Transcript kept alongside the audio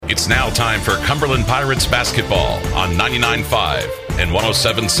It's now time for Cumberland Pirates basketball on 99.5 and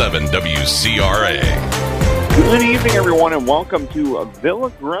 107.7 WCRA. Good evening, everyone, and welcome to Villa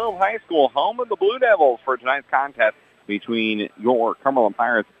Grove High School, home of the Blue Devils, for tonight's contest between your Cumberland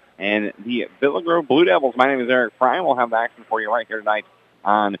Pirates and the Villa Grove Blue Devils. My name is Eric Fry. We'll have the action for you right here tonight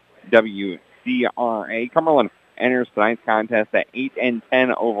on WCRA. Cumberland enters tonight's contest at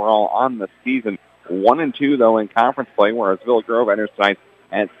 8-10 overall on the season, 1-2 though in conference play, whereas Villa Grove enters tonight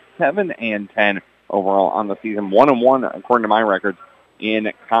at 7-10 overall on the season, 1-1 according to my records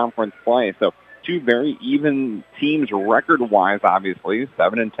in conference play. So two very even teams record-wise, obviously,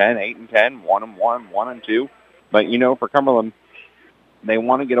 7-10, 8-10, 1-1, 1-2. But you know, for Cumberland, they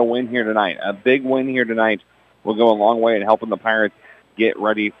want to get a win here tonight. A big win here tonight will go a long way in helping the Pirates get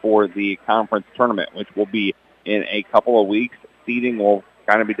ready for the conference tournament, which will be in a couple of weeks. Seeding will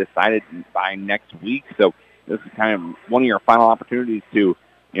kind of be decided by next week. So this is kind of one of your final opportunities to,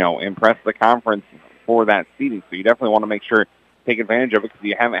 impress the conference for that seeding. So you definitely want to make sure take advantage of it because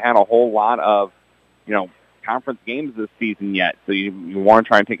you haven't had a whole lot of, conference games this season yet. So you want to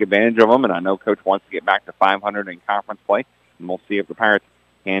try and take advantage of them. And I know Coach wants to get back to 500 in conference play. And we'll see if the Pirates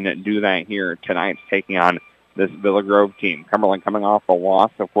can do that here tonight, taking on this Villa Grove team. Cumberland coming off a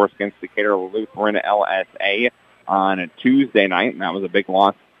loss, of course, against Decatur Lutheran LSA on a Tuesday night, and that was a big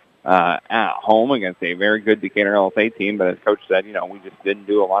loss at home against a very good Decatur LSA team. But as Coach said, we just didn't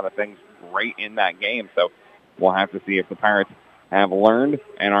do a lot of things great in that game. So we'll have to see if the Pirates have learned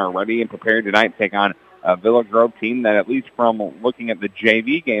and are ready and prepared tonight to take on a Villa Grove team that, at least from looking at the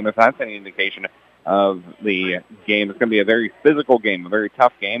JV game, if that's any indication of the game, it's going to be a very physical game, a very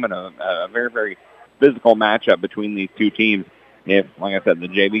tough game, and a very, very physical matchup between these two teams if, like I said, the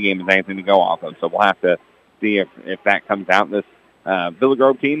JV game is anything to go off of. So we'll have to see if that comes out. This Villa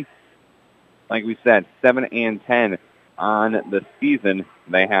Grove team, like we said, 7-10 on the season.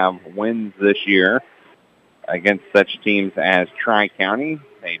 They have wins this year against such teams as Tri-County.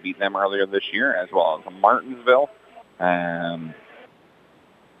 They beat them earlier this year, as well as Martinsville, as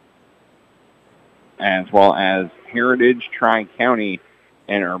well as Heritage, Tri-County,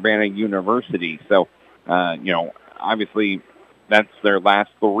 and Urbana University. So, obviously that's their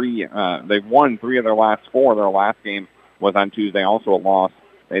last three. They've won 3 of their last 4. Their last game was on Tuesday, also a loss.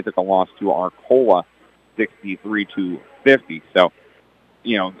 They took a loss to Arcola, 63-50. So,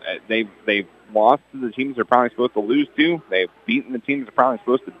 they've lost to the teams they're probably supposed to lose to. They've beaten the teams they're probably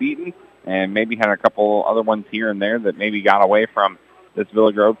supposed to beat, and maybe had a couple other ones here and there that maybe got away from this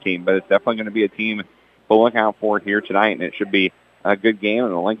Villa Grove team. But it's definitely going to be a team to look out for here tonight, and it should be a good game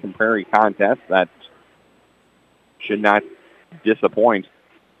in the Lincoln Prairie contest that should not disappoint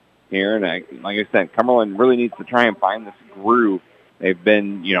here. And like I said, Cumberland really needs to try and find this groove. They've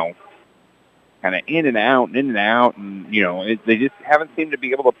been, kind of in and out, and, they just haven't seemed to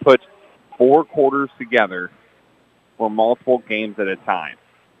be able to put 4 quarters together for multiple games at a time.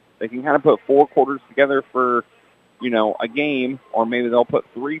 They can kind of put 4 quarters together for, a game, or maybe they'll put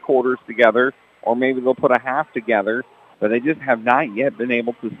 3 quarters together, or maybe they'll put a half together, but they just have not yet been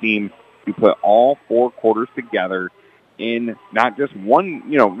able to seem to put all 4 quarters together in not just one,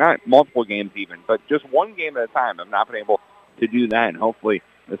 not multiple games even, but just one game at a time. I've not been able to do that, and hopefully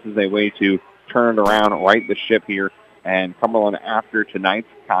this is a way to turn it around, right the ship here. And Cumberland, after tonight's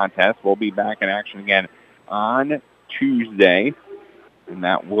contest, will be back in action again on Tuesday, and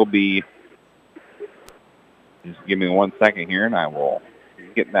that will be, just give me 1 second here, and I will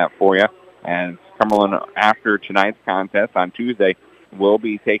get that for you. And Cumberland, after tonight's contest on Tuesday, will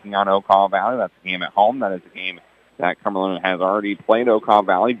be taking on Okaw Valley. That's a game at home. That is a game that Cumberland has already played Okaw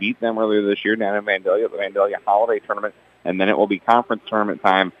Valley, beat them earlier this year down in Vandalia at the Vandalia Holiday Tournament, and then it will be conference tournament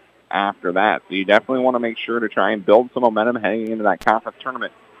time after that. So you definitely want to make sure to try and build some momentum heading into that conference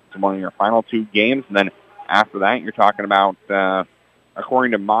tournament. It's one of your final 2 games, and then after that, you're talking about,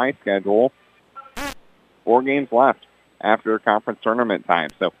 according to my schedule, 4 games left after conference tournament time.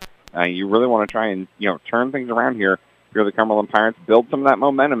 So you really want to try and, turn things around here. If you're the Cumberland Pirates, build some of that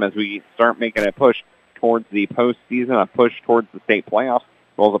momentum as we start making a push towards the postseason, a push towards the state playoffs,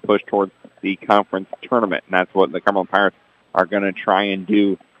 as well as a push towards the conference tournament. And that's what the Cumberland Pirates are going to try and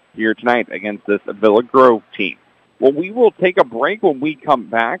do here tonight against this Villa Grove team. Well, we will take a break. When we come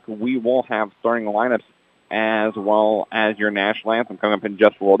back, we will have starting lineups as well as your national anthem coming up in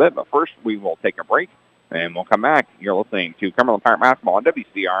just a little bit. But first, we will take a break, and we'll come back. You're listening to Cumberland Pirate Basketball on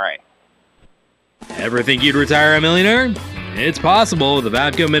WCRA. Ever think you'd retire a millionaire? It's possible with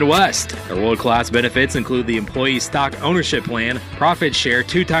Avavco Midwest. Our world-class benefits include the employee stock ownership plan, profit share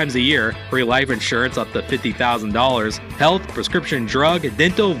 2 times a year, free life insurance up to $50,000, health, prescription drug,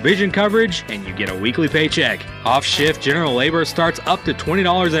 dental, vision coverage, and you get a weekly paycheck. Off-shift general labor starts up to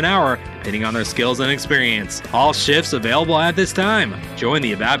 $20 an hour, depending on their skills and experience. All shifts available at this time. Join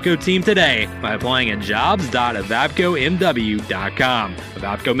the Avavco team today by applying at jobs.avavcomw.com.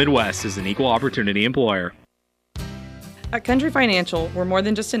 Avavco Midwest is an equal opportunity employer. At Country Financial, we're more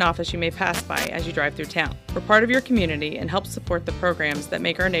than just an office you may pass by as you drive through town. We're part of your community and help support the programs that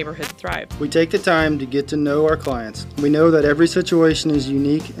make our neighborhood thrive. We take the time to get to know our clients. We know that every situation is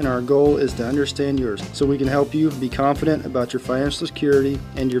unique, and our goal is to understand yours so we can help you be confident about your financial security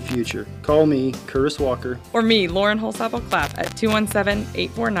and your future. Call me, Curtis Walker. Or me, Lauren Holsapple-Clapp, at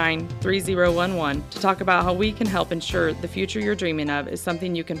 217-849-3011 to talk about how we can help ensure the future you're dreaming of is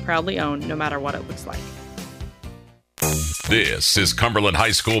something you can proudly own no matter what it looks like. This is Cumberland High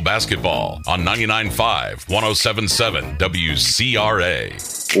School basketball on 99.5, 107.7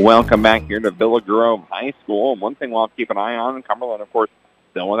 WCRA. Welcome back here to Villa Grove High School. And one thing we'll keep an eye on, Cumberland, of course,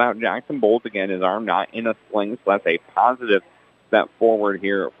 still without Jackson Bolt again, his arm not in a sling, so that's a positive step forward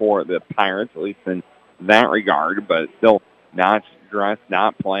here for the Pirates, at least in that regard, but still not dressed,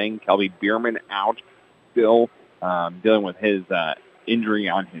 not playing. Kelby Bierman out, still dealing with his injury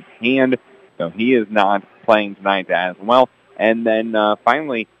on his hand, so he is not playing tonight as well. And then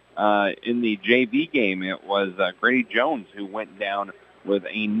finally, in the JV game, it was Grady Jones who went down with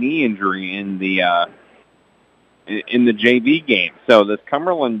a knee injury in the JV game. So this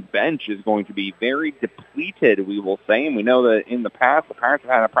Cumberland bench is going to be very depleted, we will say. And we know that in the past, the Pirates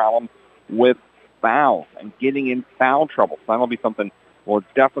have had a problem with fouls and getting in foul trouble. So that'll be something we're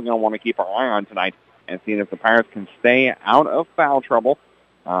definitely going to want to keep our eye on tonight and seeing if the Pirates can stay out of foul trouble,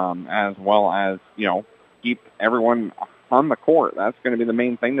 as well as, keep everyone on the court. That's going to be the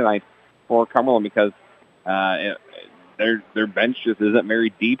main thing tonight for Cumberland because their bench just isn't very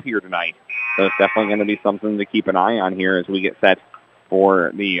deep here tonight. So it's definitely going to be something to keep an eye on here as we get set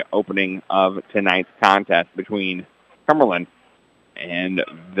for the opening of tonight's contest between Cumberland and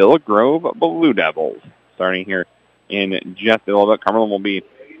Villa Grove Blue Devils. Starting here in just a little bit, Cumberland will be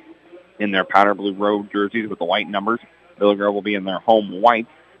in their powder blue road jerseys with the white numbers. Villa Grove will be in their home white,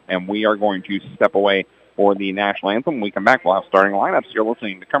 and we are going to step away for the national anthem. When we come back, we'll have starting lineups. You're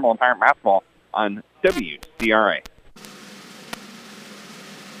listening to Cumberland Pirate Basketball on WCRA.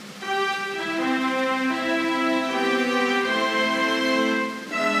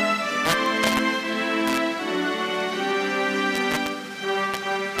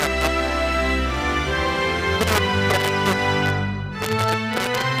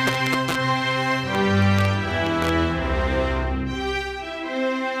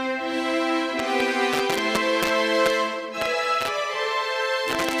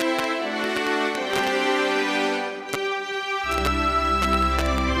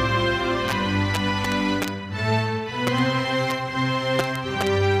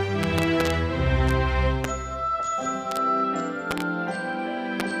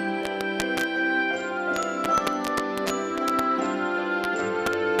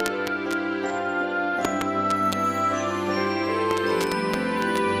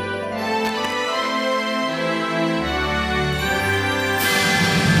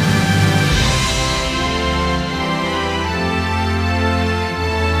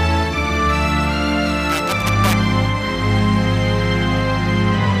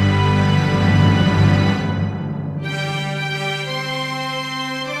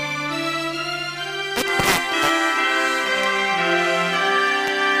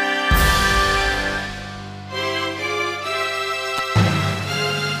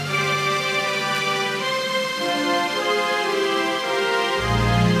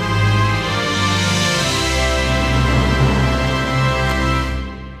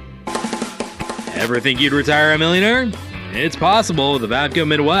 Ever think you'd retire a millionaire? It's possible with Avavco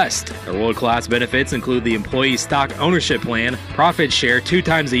Midwest. Our world-class benefits include the employee stock ownership plan, profit share 2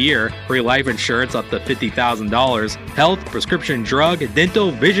 times a year, free life insurance up to $50,000, health, prescription drug,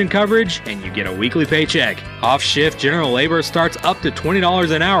 dental, vision coverage, and you get a weekly paycheck. Off-shift general labor starts up to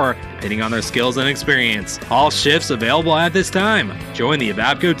 $20 an hour, depending on their skills and experience. All shifts available at this time. Join the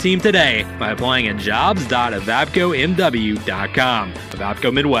Avavco team today by applying at jobs.avavcomw.com.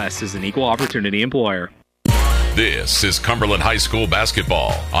 Avavco Midwest is an equal opportunity employer. This is Cumberland High School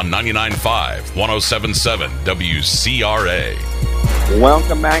basketball on 99.5, 107.7 WCRA.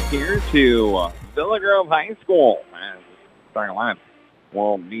 Welcome back here to Villa Grove High School. Starting line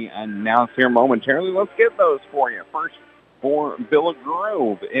will be announced here momentarily. Let's get those for you. First, for Villa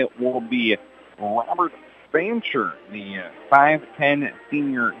Grove, it will be Robert Fancher, the 5'10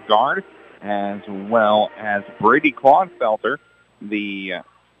 senior guard, as well as Brady Claudefelter, the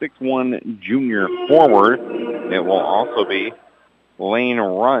 6'1 junior forward. It will also be Lane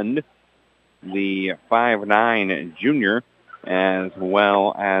Rund, the 5'9 junior, as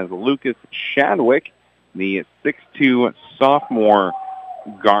well as Lucas Shadwick, the 6'2 sophomore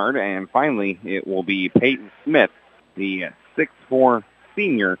guard. And finally, it will be Peyton Smith, the 6'4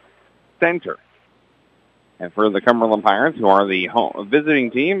 senior center. And for the Cumberland Pirates, who are the visiting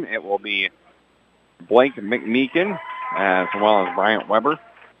team, it will be Blake McMeekin, as well as Bryant Weber,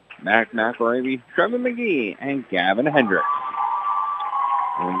 Mac McElravy, Trevor McGee, and Gavin Hendricks.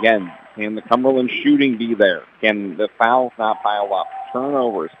 And again, can the Cumberland shooting be there? Can the fouls not pile up?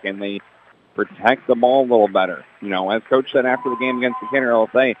 Turnovers, can they protect the ball a little better? You know, as Coach said after the game against the Kenner, I'll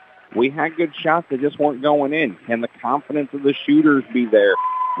say, we had good shots that just weren't going in. Can the confidence of the shooters be there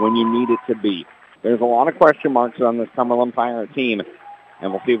when you need it to be? There's a lot of question marks on this Cumberland Pirate team,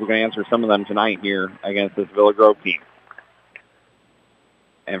 and we'll see if we can answer some of them tonight here against this Villa Grove team.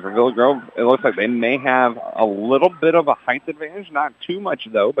 And for Villa Grove, it looks like they may have a little bit of a height advantage, not too much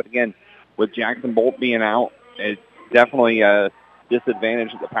though, but again, with Jackson Bolt being out, it's definitely a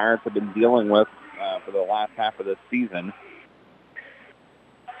disadvantage that the Pirates have been dealing with for the last half of this season.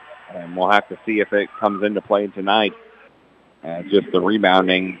 And we'll have to see if it comes into play tonight. Just the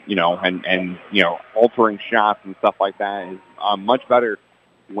rebounding, you know, and you know, altering shots and stuff like that is much better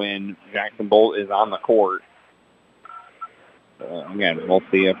when Jackson Bolt is on the court. Again, we'll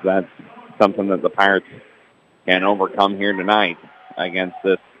see if that's something that the Pirates can overcome here tonight against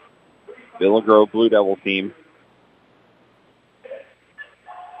this Villa Grove Blue Devils team.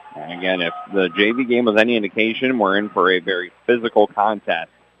 And again, if the JV game was any indication, we're in for a very physical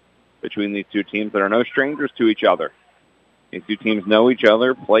contest between these two teams that are no strangers to each other. These two teams know each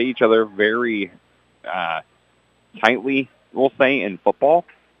other, play each other very tightly, we'll say, in football.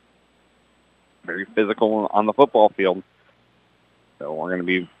 Very physical on the football field. So we're going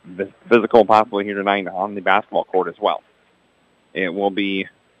to be physical possibly here tonight on the basketball court as well. It will be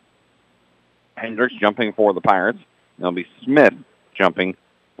Hendricks jumping for the Pirates. It'll be Smith jumping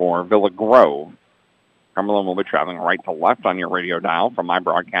for Villa Grove. Cumberland will be traveling right to left on your radio dial from my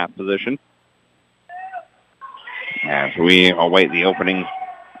broadcast position, as we await the opening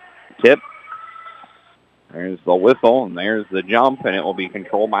tip. There's the whistle, and there's the jump, and it will be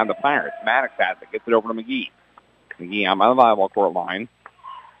controlled by the Pirates. Maddox has it, gets it over to McGee. McGee out by the volleyball court line.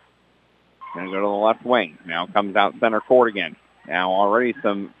 Going to go to the left wing. Now comes out center court again. Now already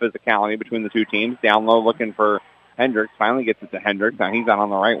some physicality between the two teams. Down low looking for Hendricks. Finally gets it to Hendricks. Now he's out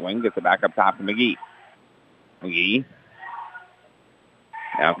on the right wing. Gets it back up top to McGee. McGee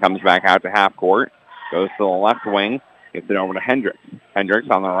now comes back out to half court. Goes to the left wing. Gets it over to Hendricks. Hendricks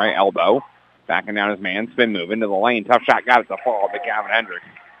on the right elbow. Backing down his man. Spin move into the lane. Tough shot. Got it to fall to Gavin Hendricks.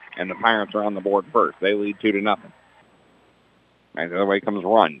 And the Pirates are on the board first. They lead 2-0. And the other way comes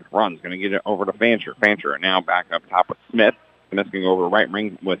Rund. Rund's going to get it over to Fancher. Fancher now back up top with Smith. Smith's going to go over the right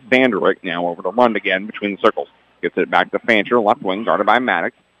wing with Sanderwick. Now over to Rund again between the circles. Gets it back to Fancher. Left wing guarded by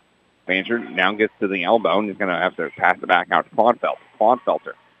Maddox. Fancher now gets to the elbow and he's going to have to pass it back out to Claudefelter.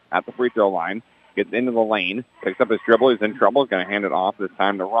 Claudefelter at the free throw line. Gets into the lane. Picks up his dribble. He's in trouble. He's going to hand it off this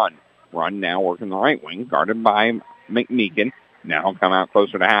time to Rund. Rund now working the right wing. Guarded by McMeekin. Now he'll come out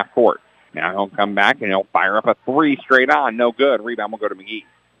closer to half court. Now he'll come back and he'll fire up a three straight on. No good. Rebound will go to McGee.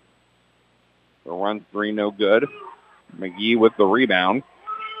 So Rund's three, no good. McGee with the rebound.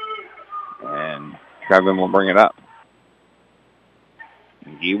 And Trevin will bring it up.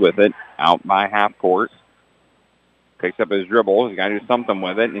 McGee with it. Out by half court. Picks up his dribble. He's got to do something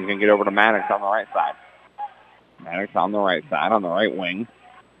with it. And he's going to get over to Maddox on the right side. Maddox on the right side, on the right wing.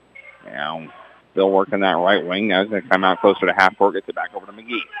 Now still working that right wing. Now he's going to come out closer to half court. Gets it back over to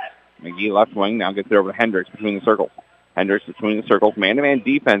McGee. McGee left wing now gets it over to Hendricks between the circles. Hendricks between the circles. Man-to-man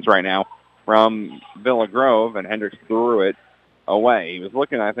defense right now from Villa Grove, and Hendricks threw it away. He was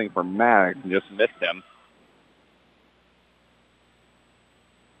looking, I think, for Maddox and just missed him.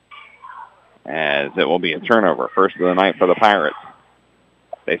 As it will be a turnover. First of the night for the Pirates.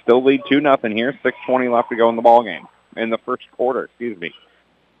 They still lead 2-0 here. 6:20 left to go in the ballgame. In the first quarter, excuse me.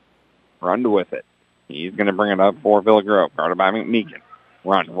 Rund with it. He's going to bring it up for Villa Grove. Guarded by McMeekin.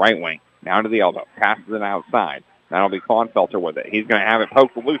 Rund, right wing, down to the elbow, passes it outside. That'll be Claudefelter with it. He's going to have it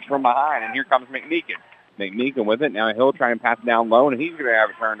poked loose from behind, and here comes McMeekin. McMeekin with it. Now he'll try and pass it down low, and he's going to have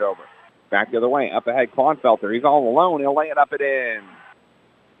it turned over. Back the other way, up ahead, Claudefelter. He's all alone. He'll lay it up and in.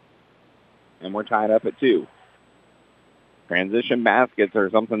 And we're tied up at 2. Transition baskets are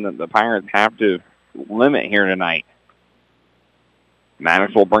something that the Pirates have to limit here tonight.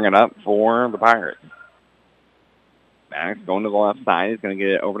 Maddox will bring it up for the Pirates. Maddox going to the left side. He's going to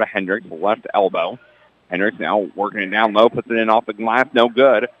get it over to Hendricks, left elbow. Hendricks now working it down low, puts it in off the glass, no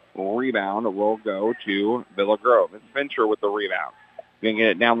good. Rebound will go to Villa Grove. It's Fincher with the rebound. Going to get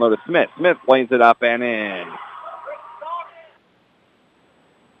it down low to Smith. Smith lays it up and in.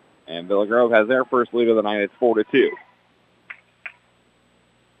 And Villa Grove has their first lead of the night. It's 4-2.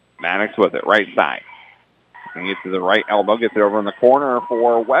 Maddox with it, right side. And gets to the right elbow, gets it over in the corner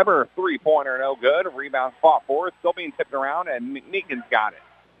for Weber. Three-pointer, no good. Rebound fought for. It's still being tipped around, and McNeekin's got it.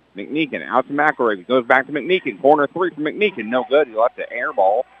 McNeekin out to McElravy. Goes back to McNeekin. Corner three from McNeekin. No good. He left the air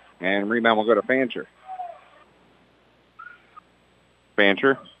ball, and rebound will go to Fancher.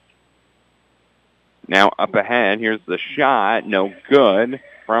 Fancher. Now up ahead. Here's the shot. No good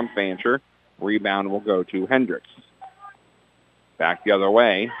from Fancher. Rebound will go to Hendricks. Back the other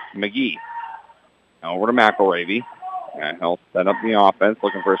way. McGee. Over to McElravy. And he'll set up the offense,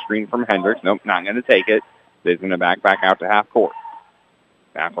 looking for a screen from Hendricks. Nope, not going to take it. He's going to back out to half court.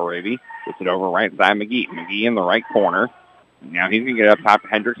 McElravy gets it over right side McGee. McGee in the right corner. Now he's going to get up top to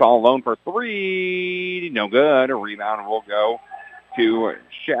Hendricks all alone for three. No good. A rebound will go to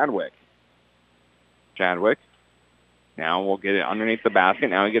Chadwick. Chadwick. Now we'll get it underneath the basket.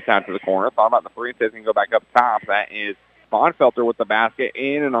 Now he gets out to the corner. Thought about the three. Says he can go back up top. That is Bonfelter with the basket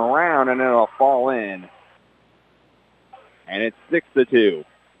in and around, and it'll fall in. And it's 6-2.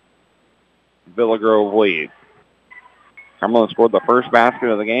 Villa Grove leads. Cumberland scored the first basket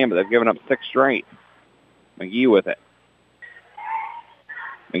of the game, but they've given up 6 straight. McGee with it.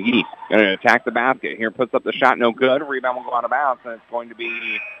 McGee going to attack the basket. Here puts up the shot, no good. Rebound will go out of bounds, and it's going to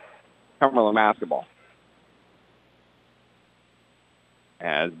be Cumberland basketball.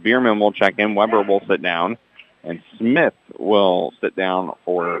 As Bierman will check in, Weber will sit down, and Smith will sit down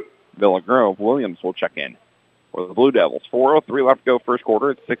for Villa Grove. Williams will check in for the Blue Devils. 4:03 left to go first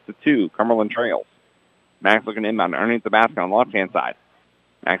quarter. It's 6-2. Cumberland trails. Max looking to inbound underneath the basket on the left-hand side.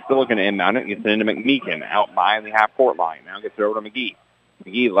 Max still looking to inbound it. Gets it into McMeekin out by the half-court line. Now gets it over to McGee.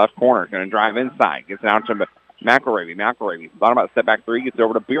 McGee, left corner, going to drive inside. Gets it out to McElravy. McElravy thought about step back three. Gets it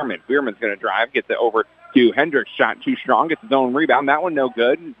over to Bierman. Bierman's going to drive. Gets it over to Hendricks. Shot too strong. Gets his own rebound. That one no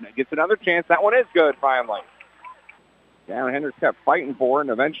good. Gets another chance. That one is good finally. Down Hendricks kept fighting for it,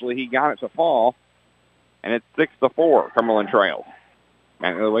 and eventually he got it to fall. And it's 6-4. Cumberland trails.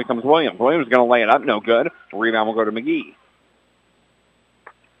 And the way comes Williams. Williams is going to lay it up. No good. Rebound will go to McGee.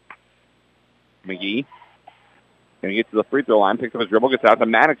 McGee going to get to the free throw line. Picks up his dribble. Gets out to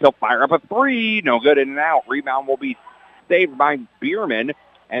Maddox. He'll fire up a three. No good. In and out. Rebound will be saved by Bierman.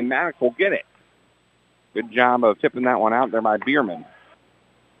 And Maddox will get it. Good job of tipping that one out there by Bierman.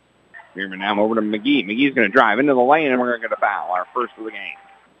 Bierman now over to McGee. McGee's going to drive into the lane, and we're going to get a foul. Our first of the game.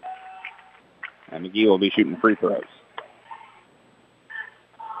 And McGee will be shooting free throws.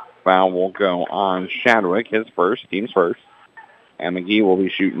 Foul will go on Chadwick, his first, team's first. And McGee will be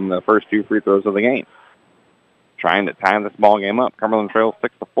shooting the first 2 free throws of the game. Trying to tie this ball game up. Cumberland trails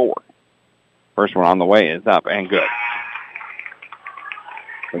 6-4. First one on the way is up and good.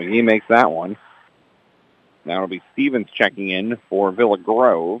 So McGee makes that one. Now it'll be Stevens checking in for Villa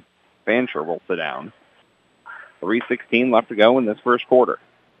Grove. Fancher will sit down. 3:16 left to go in this first quarter.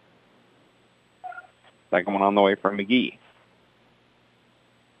 Second one on the way from McGee.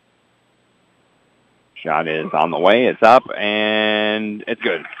 Shot is on the way. It's up, and it's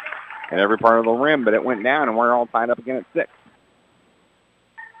good. At every part of the rim, but it went down, and we're all tied up again at 6.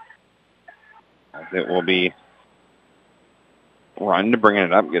 As it will be Run to bringing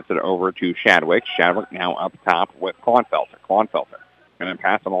it up, gets it over to Chadwick. Chadwick now up top with Klonfelter. Klonfelter going to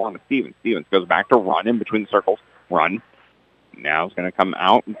pass it along to Stevens. Stevens goes back to Run in between the circles. Run. Now he's going to come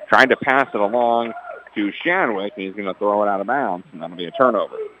out and try to pass it along to Chadwick, and he's going to throw it out of bounds, and that'll be a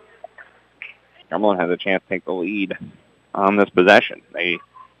turnover. Cumberland has a chance to take the lead on this possession. They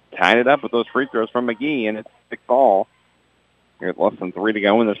tied it up with those free throws from McGee, and it's 6-all. Here's less than 3 to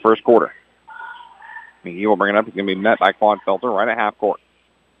go in this first quarter. McGee will bring it up. He's going to be met by Klonfelter right at half court.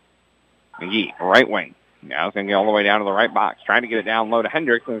 McGee, right wing. Now he's going to get all the way down to the right box. Trying to get it down low to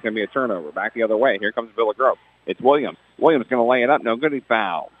Hendricks, and it's going to be a turnover. Back the other way. Here comes Villa Grove. It's Williams. Williams going to lay it up. No good. He's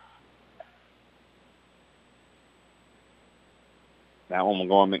fouled. That one will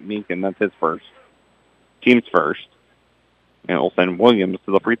go on McMeekin. That's his first. Team's first. And it will send Williams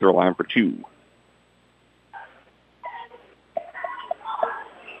to the free throw line for 2.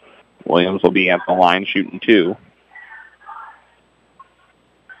 Williams will be at the line shooting 2.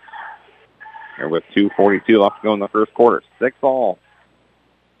 Here with 2:42 left to go in the first quarter. 6-all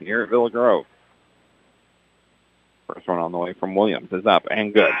here at Villa Grove. First one on the way from Williams is up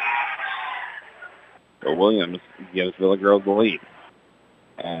and good. So Williams gives Villa Grove the lead.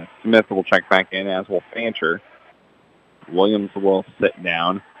 And Smith will check back in, as will Fancher. Williams will sit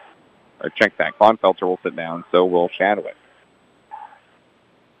down, or check that. Clodfelter will sit down, so will Shadwick.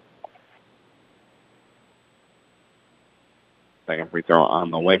 Second free throw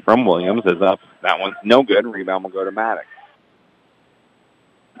on the way from Williams is up. That one's no good. Rebound will go to Maddox.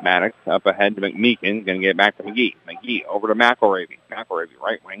 Maddox up ahead to McMeekin. Going to get it back to McGee. McGee over to McElravy. McElravy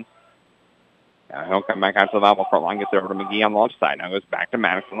right wing. Now he'll come back out to the level court line. Gets over to McGee on the left side. Now goes back to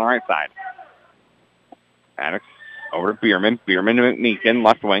Maddox on the right side. Maddox over to Bierman. Bierman to McMeekin,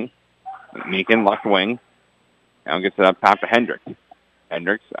 left wing. McMeekin, left wing. Now gets it up top to Hendricks.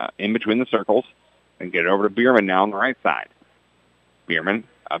 Hendricks in between the circles. And get it over to Bierman now on the right side. Bierman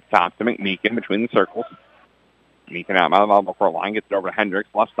up top to McMeekin between the circles. Meekin out by the level court line. Gets it over to Hendricks,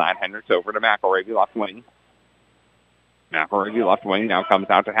 left side. Hendricks over to McElravy, left wing. McElravy, left wing, now comes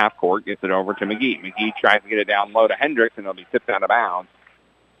out to half court. Gets it over to McGee. McGee tries to get it down low to Hendricks, and it'll be tipped out of bounds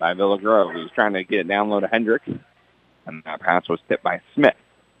by Villa Grove. He was trying to get it down low to Hendricks, and that pass was tipped by Smith.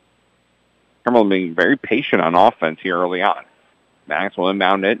 Cumberland being very patient on offense here early on. Max will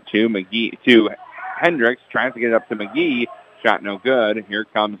inbound it to McGee, to Hendricks. Tries to get it up to McGee. Shot no good. Here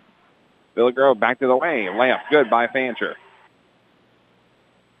comes Villa Grove back to the lane. Layup good by Fancher.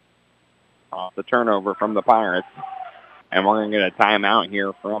 Off the turnover from the Pirates. And we're going to get a timeout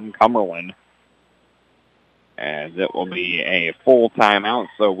here from Cumberland. As it will be a full timeout.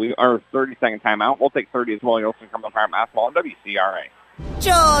 So we are 30-second timeout. We'll take 30 as well. You'll see Cumberland Pirate basketball on WCRA.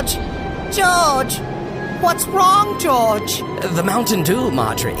 George! What's wrong, George? The Mountain Dew,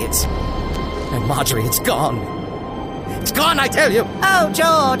 Marjorie. Marjorie, it's gone. It's gone, I tell you. Oh,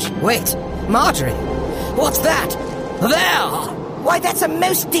 George. Wait, Marjorie, what's that? There! Why, that's a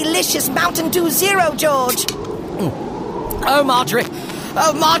most delicious Mountain Dew Zero, George. Oh,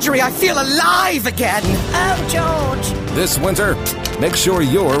 Marjorie, I feel alive again. Oh, George. This winter, make sure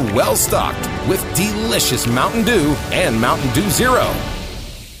you're well-stocked with delicious Mountain Dew and Mountain Dew Zero.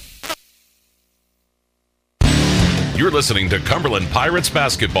 You're listening to Cumberland Pirates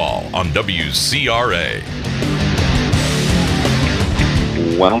basketball on WCRA.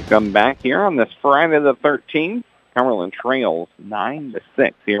 Welcome back here on this Friday the 13th. Cumberland trails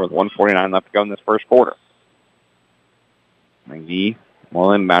 9-6 here with 1:49 left to go in this first quarter. McGee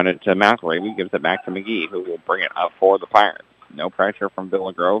will inbound it to McElravy. Gives it back to McGee, who will bring it up for the Pirates. No pressure from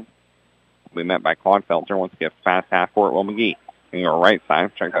Villa Grove. We met by Clodfelter. Wants to get fast half court. Will McGee. Going to go right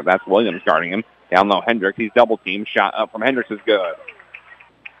side. Check out. That's Williams guarding him. Down low, Hendricks. He's double teamed. Shot up from Hendricks is good.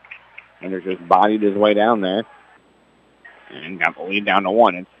 Hendricks just bodied his way down there. And got the lead down to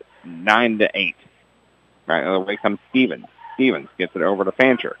 1. It's 9-8. Right, the other way comes Stevens. Stevens gets it over to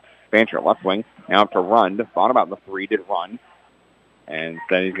Fancher. Fancher, left wing. Now up to Rund. Thought about the three, did Rund. And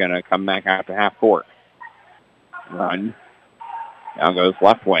instead he's going to come back out to half court. Rund. Now goes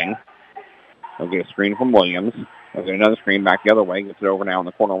left wing. He'll get a screen from Williams. He'll get another screen back the other way. Gets it over now in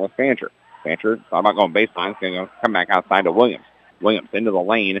the corner with Fancher. Fancher thought about going baseline. He's going to come back outside to Williams. Williams into the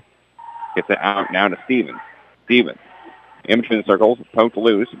lane. Gets it out now to Stevens. Stevens. In between the circles, poked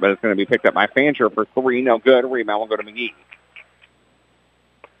loose, but it's going to be picked up by Fancher for 3. No good. Rebound will go to McGee.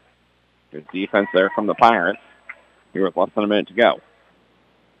 Good defense there from the Pirates. Here with less than a minute to go.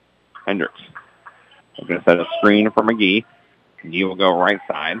 Hendricks. They're going to set a screen for McGee. McGee will go right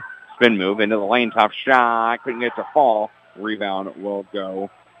side. Spin move into the lane. Tough shot. Couldn't get to fall. Rebound will go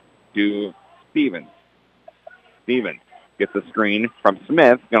to Stevens. Stevens gets the screen from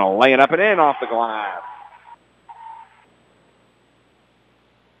Smith. Going to lay it up and in off the glass.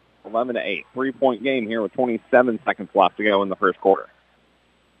 11-8. 3-point game here with 27 seconds left to go in the first quarter.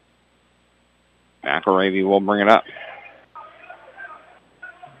 McElravy will bring it up.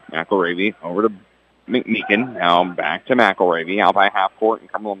 McElravy over to McMeekin. Now back to McElravy. Out by half court,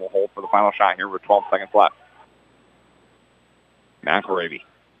 and Cumberland will hold for the final shot here with 12 seconds left. McElravy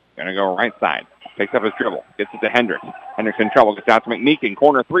going to go right side. Picks up his dribble. Gets it to Hendricks. Hendricks in trouble. Gets out to McMeekin.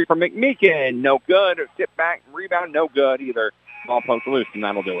 Corner 3 from McMeekin. No good. Tip back. Rebound. No good either. Ball poked loose, and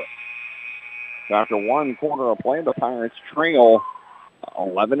that'll do it. So after one quarter of play, the Pirates trail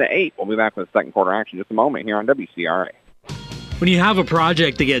 11-8. We'll be back with the second quarter action in just a moment here on WCRA. When you have a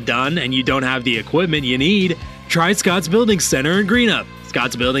project to get done and you don't have the equipment you need, try Scott's Building Center in Greenup.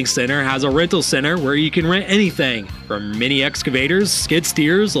 Scott's Building Center has a rental center where you can rent anything from mini excavators, skid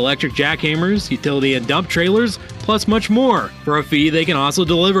steers, electric jackhammers, utility and dump trailers, plus much more. For a fee, they can also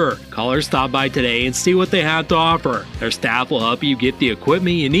deliver. Call or stop by today and see what they have to offer. Their staff will help you get the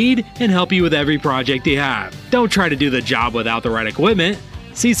equipment you need and help you with every project you have. Don't try to do the job without the right equipment.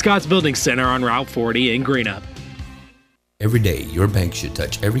 See Scott's Building Center on Route 40 in Greenup. Every day, your bank should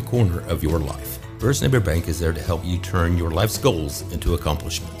touch every corner of your life. First Neighbor Bank is there to help you turn your life's goals into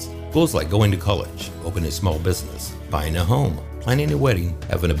accomplishments. Goals like going to college, opening a small business, buying a home, planning a wedding,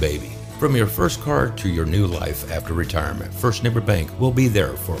 having a baby. From your first car to your new life after retirement, First Neighbor Bank will be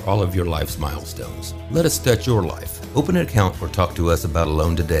there for all of your life's milestones. Let us touch your life. Open an account or talk to us about a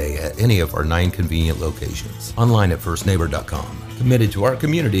loan today at any of our 9 convenient locations. Online at firstneighbor.com. Committed to our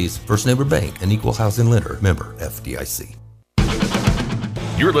communities, First Neighbor Bank, an equal housing lender, member FDIC.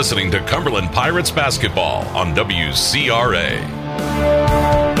 You're listening to Cumberland Pirates basketball on WCRA.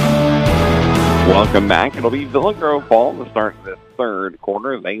 Welcome back. It'll be Villa Grove ball to start the third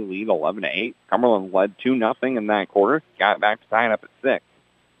quarter. They lead 11-8. Cumberland led 2-0 in that quarter. Got back to tie it up at 6.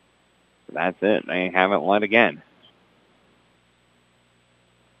 That's it. They haven't led again.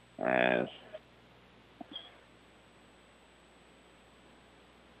 As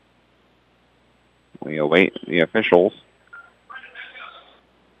we await the officials.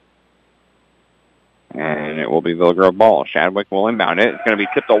 And it will be Villa Grove ball. Shadwick will inbound it. It's going to be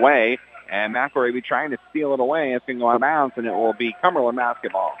tipped away. And McElroy will be trying to steal it away. It's going to go out of bounds, and it will be Cumberland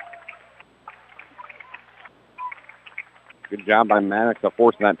basketball. Good job by Maddox of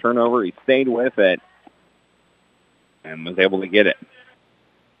forcing that turnover. He stayed with it and was able to get it.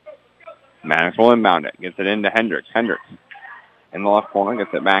 Maddox will inbound it. Gets it into Hendricks. Hendricks in the left corner.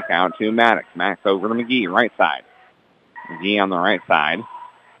 Gets it back out to Maddox. Maddox over to McGee, right side. McGee on the right side.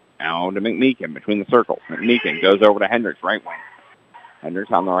 Now to McMeekin between the circles. McMeekin goes over to Hendricks, right wing.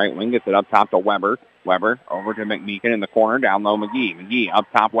 Hendricks on the right wing, gets it up top to Weber. Weber over to McMeekin in the corner, down low McGee. McGee up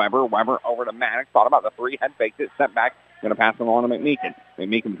top Weber. Weber over to Maddox. Thought about the three, head faked it, step back. Going to pass it along to McMeekin.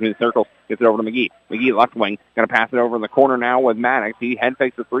 McMeekin between the circles, gets it over to McGee. McGee left wing, going to pass it over in the corner now with Maddox. He head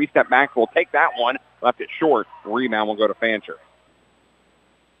fakes the three, step back. Will take that one. Left it short. Rebound will go to Fancher.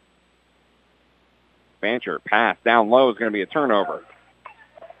 Fancher pass down low is going to be a turnover,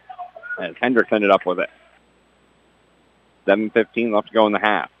 as Hendricks ended up with it. 7:15 left to go in the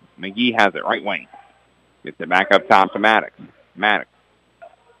half. McGee has it, right wing. Gets it back up top to Maddox. Maddox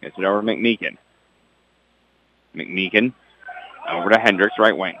gets it over to McMeekin. McMeekin over to Hendricks,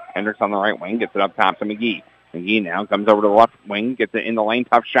 right wing. Hendricks on the right wing, gets it up top to McGee. McGee now comes over to the left wing, gets it in the lane.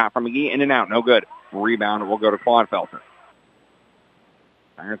 Tough shot from McGee, in and out, no good. Rebound will go to Claudefelter.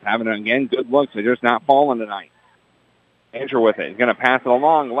 Pirates having it again. Good looks, they're just not falling tonight. Fancher with it. He's going to pass it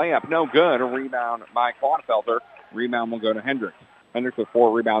along. Layup, no good. A rebound by Claudefelter. Rebound will go to Hendricks. Hendricks with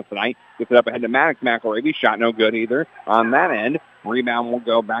 4 rebounds tonight. Gets it up ahead to Maddox. McElravy. Shot no good either on that end. Rebound will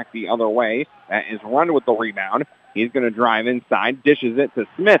go back the other way. That is Run with the rebound. He's going to drive inside. Dishes it to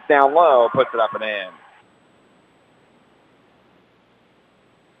Smith down low. Puts it up and in.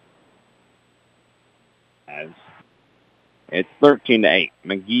 As it's 13-8.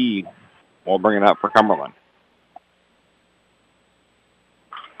 McGee will bring it up for Cumberland.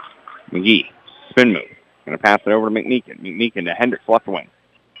 McGee. Spin move. Going to pass it over to McMeekin. McMeekin to Hendricks, left wing.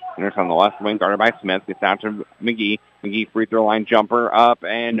 Hendricks on the left wing, guarded by Smith. Gets out to McGee. McGee free throw line jumper up,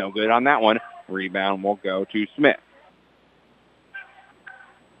 and no good on that one. Rebound will go to Smith.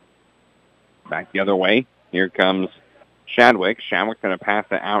 Back the other way. Here comes Shadwick. Shadwick's going to pass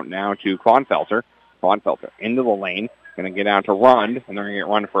it out now to Claudefelter. Claudefelter into the lane. Going to get out to Rund, and they're going to get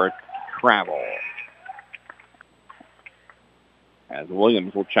Rund for a travel. As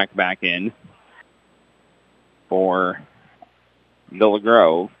Williams will check back in for Villa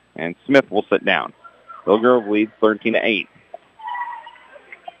Grove, and Smith will sit down. Villa Grove leads 13-8.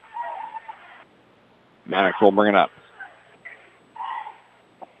 Maddox will bring it up.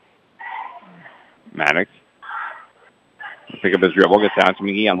 Maddox pick up his dribble, gets out to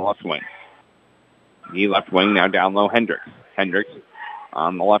McGee on the left wing. McGee left wing, now down low Hendricks. Hendricks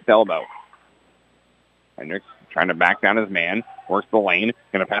on the left elbow. Hendricks trying to back down his man. Works the lane.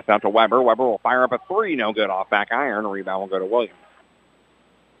 Going to pass out to Weber. Weber will fire up a three. No good off back iron. Rebound will go to Williams.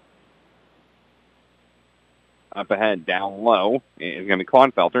 Up ahead, down low, is going to be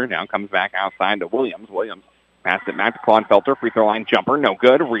Claudefelter. Now comes back outside to Williams. Williams passed it back to Claudefelter. Free throw line jumper. No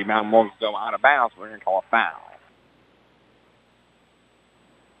good. Rebound will go out of bounds. We're going to call a foul.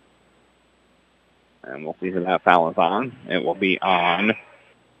 And we'll see who that foul is on. It will be on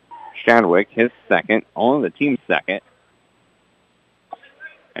Shadwick, his second. Only the team's second.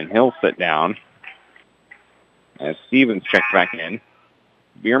 And he'll sit down as Stevens checks back in.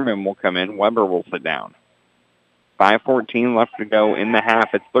 Bierman will come in. Weber will sit down. 5:14 left to go in the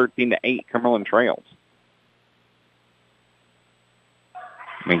half. It's 13-8. Cumberland trails.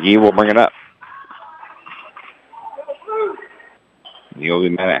 McGee will bring it up. He'll be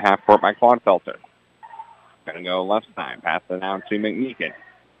met at half court by Claudefelter. Going to go left side. Pass it down to McMeekin.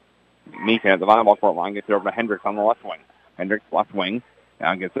 McMeekin at the volleyball court line. Gets it over to Hendricks on the left wing. Hendricks left wing.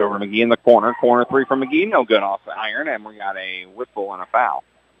 Now gets it over to McGee in the corner. Corner three from McGee. No good off the iron. And we got a whistle and a foul.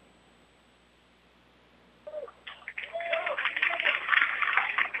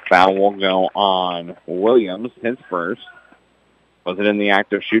 Foul will go on Williams, his first. Was it in the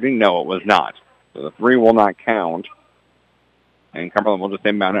act of shooting? No, it was not. So the three will not count. And Cumberland will just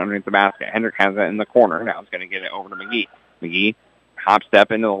inbound it underneath the basket. Hendrick has it in the corner. Now it's going to get it over to McGee. McGee, hop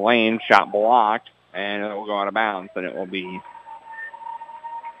step into the lane, shot blocked, and it will go out of bounds, and it will be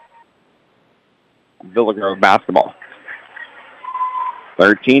Villa Grove basketball.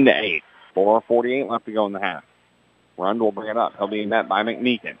 13-8. 4:48 left to go in the half. Rund will bring it up. He'll be met by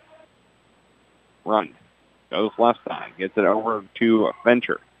McMeekin. Rund goes left side. Gets it over to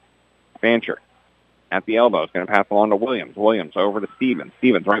Fancher. At the elbow. It's going to pass along to Williams. Williams over to Stevens.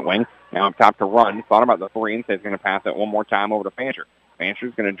 Stevens right wing. Now up top to Rund. Thought about the three and says he's going to pass it one more time over to Fancher.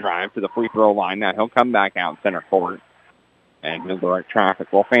 Fancher's going to drive to the free throw line. Now he'll come back out center court. And he'll direct traffic.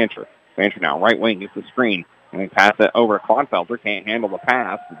 Well, Fancher now right wing gets the screen. And he pass it over to Clodfelter. Can't handle the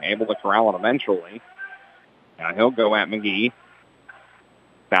pass. Able to corral it eventually. Now he'll go at McGee.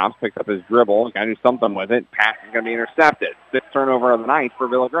 Stops, picks up his dribble. Got to do something with it. Pass is going to be intercepted. Sixth turnover of the night for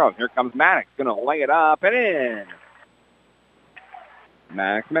Villa Grove. Here comes Maddox. Going to lay it up and in.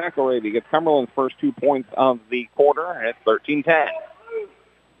 Maddox McElravy gets Cumberland's first 2 points of the quarter. And it's 13-10.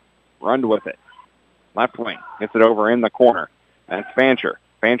 Rund with it. Left wing. Gets it over in the corner. That's Fancher.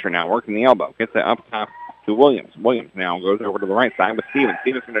 Fancher now working the elbow. Gets it up top to Williams. Williams now goes over to the right side with Stevens.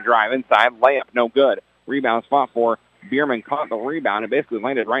 Stevens going to drive inside. Layup, no good. Rebound spot for Bierman. Caught the rebound and basically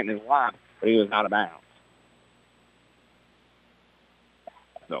landed right in his lap, but he was out of bounds.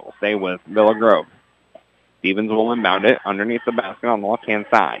 So we'll stay with Villa Grove. Stevens will inbound it underneath the basket on the left-hand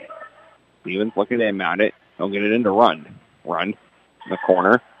side. Stevens looking to inbound it. He'll get it into Rund. Rund in the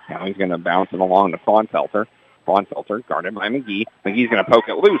corner. Now he's going to bounce it along to Clodfelter. Clodfelter guarded by McGee. McGee's going to poke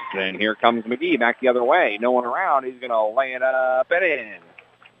it loose, and here comes McGee back the other way. No one around. He's going to lay it up and in.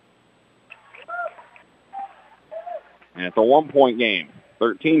 And it's a 1-point game,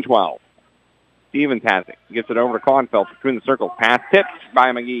 13-12. Stevens has it. Gets it over to Clodfelter between the circles. Pass tipped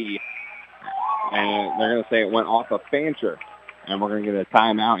by McGee. And they're going to say it went off of Fancher. And we're going to get a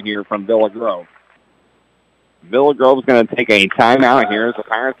timeout here from Villa Grove. Villa Grove's going to take a timeout here as the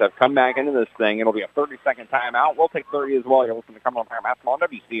Pirates have come back into this thing. It'll be a 30-second timeout. We'll take 30 as well. You're listening to Cumberland Pirate Basketball on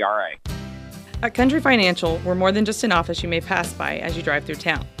WCRA. At Country Financial, we're more than just an office you may pass by as you drive through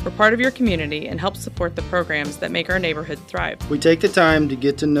town. We're part of your community and help support the programs that make our neighborhood thrive. We take the time to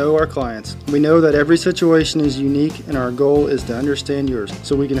get to know our clients. We know that every situation is unique, and our goal is to understand yours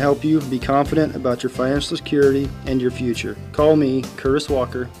so we can help you be confident about your financial security and your future. Call me, Curtis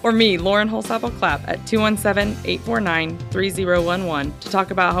Walker. Or me, Lauren Holsapple-Clapp, at 217-849-3011 to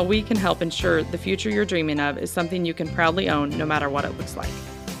talk about how we can help ensure the future you're dreaming of is something you can proudly own no matter what it looks like.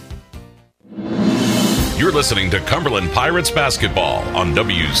 You're listening to Cumberland Pirates basketball on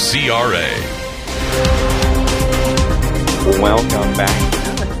WCRA. Welcome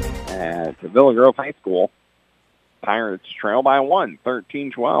back to Villa Grove High School. Pirates trail by 1,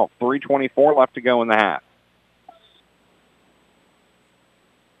 13-12. 3:24 left to go in the half.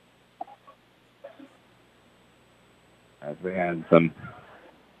 As we had some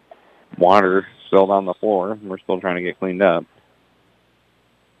water spilled on the floor, we're still trying to get cleaned up.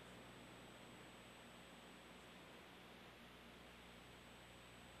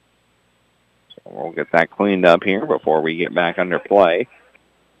 We'll get that cleaned up here before we get back under play.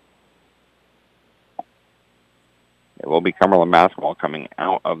 It will be Cumberland basketball coming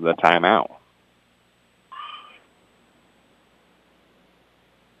out of the timeout.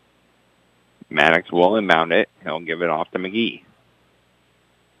 Maddox will inbound it. He'll give it off to McGee.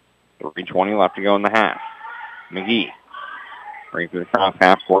 3:20 left to go in the half. McGee brings it across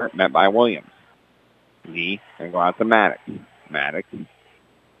half court, met by Williams. McGee going to go out to Maddox. Maddox.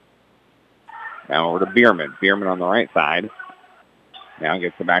 Now over to Bierman. Bierman on the right side. Now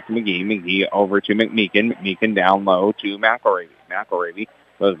gets it back to McGee. McGee over to McMeekin. McMeekin down low to McElravy. McElravy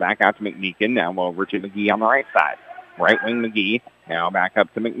goes back out to McMeekin. Now over to McGee on the right side. Right wing McGee. Now back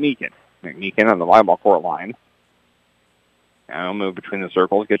up to McMeekin. McMeekin on the volleyball court line. Now he'll move between the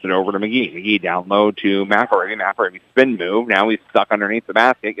circles. Gets it over to McGee. McGee down low to McElravy. McElravy spin move. Now he's stuck underneath the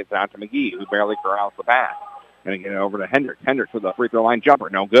basket. Gets it out to McGee, who barely corrals the pass. Going to get it over to Hendricks. Hendricks with a free throw line jumper.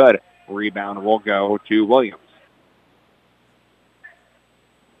 No good. Rebound will go to Williams.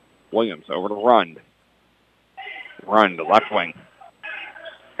 Williams over to Rund. Rund, left wing.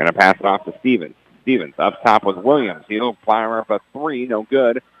 Going to pass it off to Stevens. Stevens up top with Williams. He'll fire up a three. No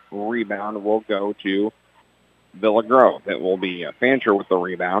good. Rebound will go to Villa Grove. It will be Fancher with the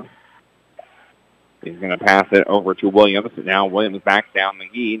rebound. He's going to pass it over to Williams. Now Williams backs down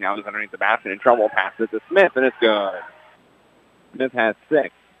McGee. Now he's underneath the basket in trouble. Passes it to Smith, and it's good. Smith has 6.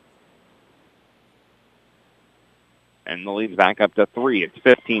 And the lead's back up to 3. It's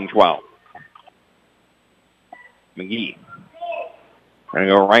 15-12. McGee. Going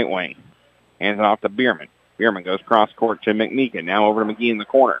to go right wing. Hands it off to Bierman. Bierman goes cross court to McMeekin. Now over to McGee in the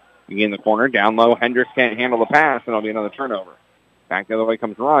corner. McGee in the corner. Down low. Hendricks can't handle the pass, and it'll be another turnover. Back the other way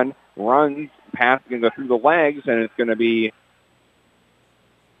comes Run. Runs. Pass is going to go through the legs, and it's going to be...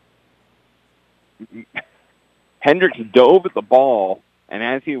 Hendricks dove at the ball, and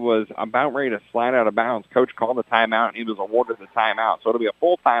as he was about ready to slide out of bounds, Coach called a timeout, and he was awarded the timeout. So it'll be a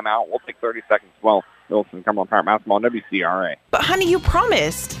full timeout. We'll take 30 seconds as well. Wilson, Cumberland Pirate Basketball, WCRA. But, honey, you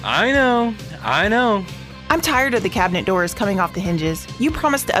promised. I know. I'm tired of the cabinet doors coming off the hinges. You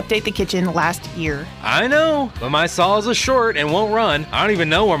promised to update the kitchen last year. I know, but my saws are short and won't run. I don't even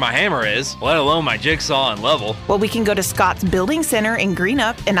know where my hammer is, let alone my jigsaw and level. Well, we can go to Scott's Building Center in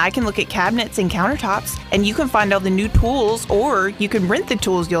Greenup, and I can look at cabinets and countertops, and you can find all the new tools, or you can rent the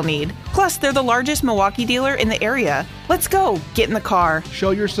tools you'll need. Plus, they're the largest Milwaukee dealer in the area. Let's go. Get in the car.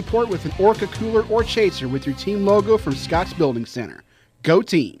 Show your support with an Orca cooler or chaser with your team logo from Scott's Building Center. Go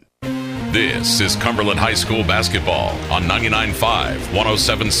team. This is Cumberland High School basketball on 99.5,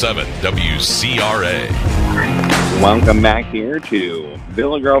 107.7 WCRA. Welcome back here to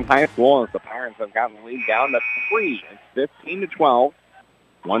Villa Grove High School as the Pirates have gotten the lead down to 3. It's 15-12.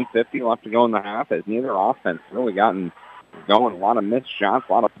 1:50 left to go in the half as neither offense really gotten going. A lot of missed shots,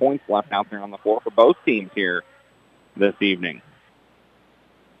 a lot of points left out there on the floor for both teams here this evening.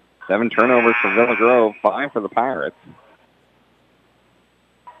 7 turnovers for Villa Grove, 5 for the Pirates.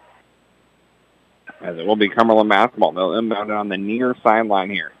 As it will be Cumberland basketball. They'll inbound it on the near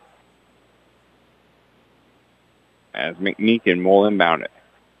sideline here. As McMeekin will inbound it.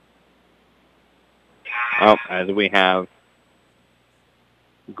 Oh, as we have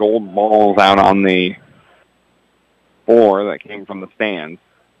gold balls out on the floor that came from the stands.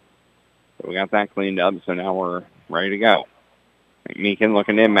 So we got that cleaned up, so now we're ready to go. McMeekin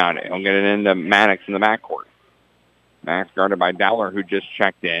looking to inbound it. He'll get it into Maddox in the backcourt. Maddox guarded by Dowler, who just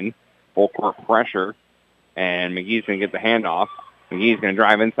checked in. Full court pressure, and McGee's going to get the handoff. McGee's going to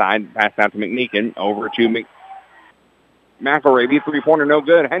drive inside, pass out to McMeekin, over to McElravy. Three-pointer, no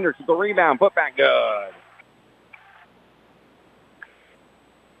good. Hendricks with the rebound, put back good.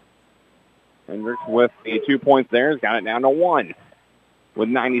 Hendricks with the 2 points there has got it down to 1 with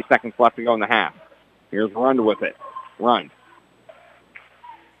 90 seconds left to go in the half. Here's Rund with it. Rund.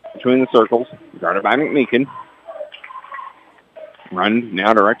 Between the circles, guarded by McMeekin. Run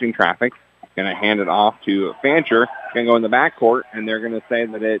now directing traffic. Going to hand it off to Fancher. Going to go in the backcourt, and they're going to say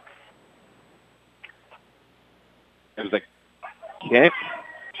that it was a kick.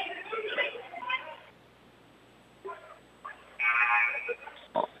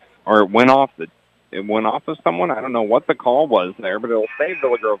 Or it went off of someone. I don't know what the call was there, but it'll save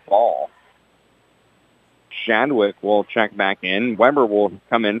Villa Grove ball. Shadwick will check back in. Weber will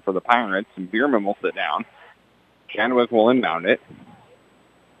come in for the Pirates, and Bierman will sit down. Shadwick will inbound it.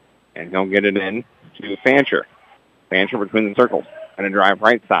 And he'll get it in to Fancher. Fancher between the circles. Going to drive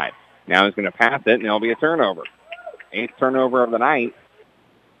right side. Now he's going to pass it, and it'll be a turnover. 8th turnover of the night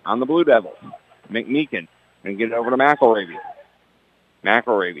on the Blue Devils. McMeekin. And get it over to McElravy.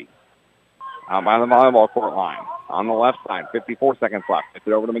 McElravy out by the volleyball court line. On the left side, 54 seconds left. Gets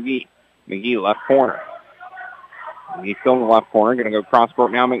it over to McGee. McGee, left corner. He's still in the left corner. Going to go cross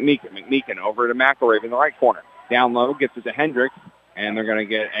court now, McMeekin. McMeekin over to McElravy in the right corner. Down low, gets it to Hendricks. And they're going to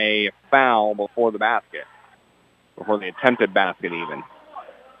get a foul before the basket. Before the attempted basket even.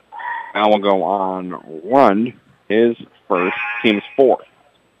 Now we'll go on Rund, his first, team's 4th.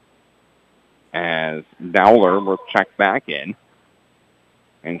 As Dowler will check back in.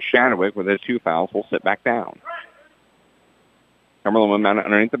 And Shadwick, with his 2 fouls, will sit back down. Cumberland will inbound it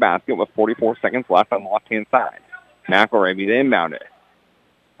underneath the basket with 44 seconds left on the left-hand side. McElravy to inbound it.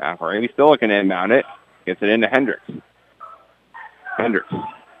 McElravy still looking to inbound it. Gets it into Hendricks. Hendricks,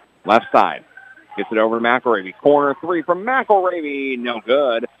 left side. Gets it over to McElravy. Corner 3 from McElravy. No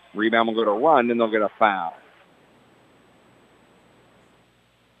good. Rebound will go to Rund, and they'll get a foul.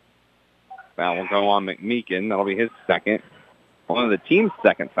 Foul will go on McMeekin. That'll be his second. One of the team's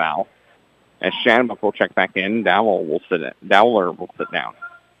second foul. As Shadwick will check back in, Dowler will sit down.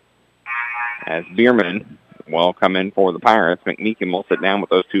 As Bierman will come in for the Pirates, McMeekin will sit down with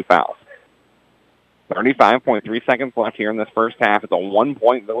those 2 fouls. 35.3 seconds left here in this first half. It's a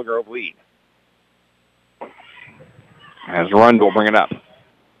 1-point Villa Grove lead. As Rund will bring it up.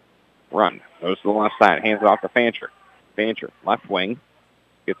 Rund goes to the left side, hands it off to Fancher. Fancher, left wing,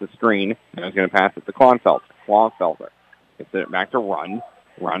 gets a screen, and he's going to pass it to Clawfelter. Gets it back to Rund.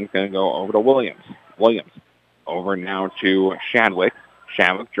 Rund's going to go over to Williams. Williams over now to Shadwick.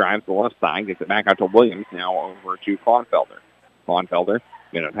 Shavik drives the left side, gets it back out to Williams, now over to Klonfelder. Klonfelder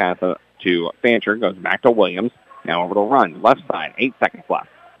going to pass it to Fancher, goes back to Williams, now over to Run, left side, 8 seconds left.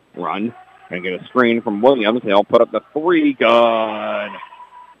 Run, going to get a screen from Williams, they'll put up the three, good.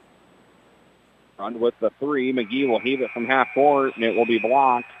 Run with the three, McGee will heave it from half court, and it will be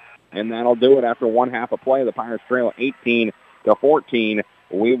blocked, and that'll do it after one half of play. The Pirates trail 18-14.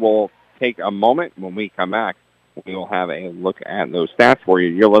 We will take a moment. When we come back, we will have a look at those stats for you.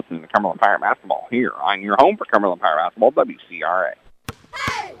 You're listening to Cumberland Pirate Basketball here on your home for Cumberland Pirate Basketball, WCRA.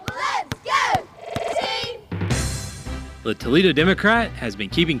 Hey, let's go, team! The Toledo Democrat has been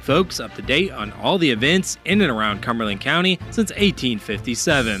keeping folks up to date on all the events in and around Cumberland County since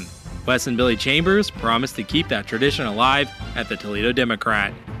 1857. Wes and Billy Chambers promised to keep that tradition alive at the Toledo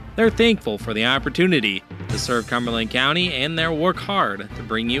Democrat. They're thankful for the opportunity to serve Cumberland County, and they'll work hard to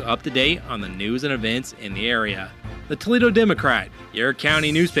bring you up to date on the news and events in the area. The Toledo Democrat, your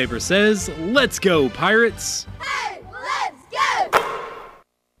county newspaper, says, "Let's go, Pirates!" Hey, let's go!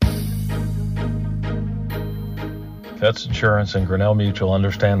 Cuts Insurance and Grinnell Mutual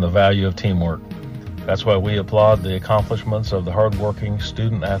understand the value of teamwork. That's why we applaud the accomplishments of the hardworking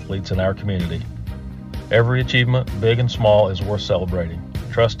student athletes in our community. Every achievement, big and small, is worth celebrating.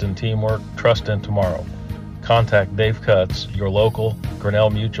 Trust in teamwork, trust in tomorrow. Contact Dave Cutts, your local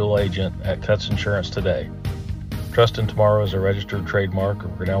Grinnell Mutual agent at Cutts Insurance today. Trust in Tomorrow is a registered trademark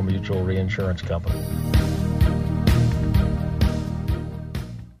of Grinnell Mutual Reinsurance Company.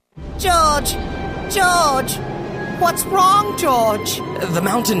 George! George! What's wrong, George? The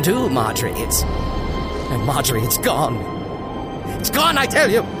Mountain Dew, Marjorie. Marjorie, it's gone. It's gone, I tell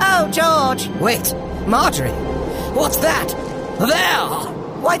you! Oh, George! Wait, Marjorie! What's that? There!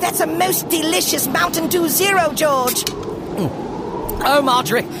 Why, that's a most delicious Mountain Dew Zero, George! Oh,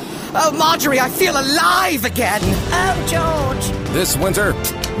 Marjorie! Oh, Marjorie, I feel alive again! Oh, George! This winter,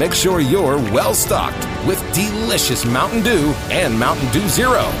 make sure you're well stocked with delicious Mountain Dew and Mountain Dew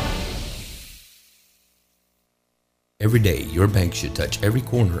Zero. Every day, your bank should touch every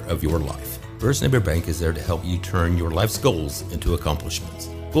corner of your life. First Neighbor Bank is there to help you turn your life's goals into accomplishments.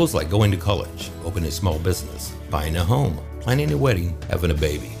 Goals like going to college, opening a small business, buying a home, planning a wedding, having a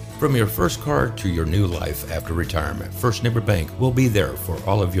baby. From your first car to your new life after retirement, First Neighbor Bank will be there for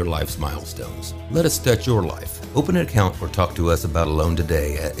all of your life's milestones. Let us touch your life. Open an account or talk to us about a loan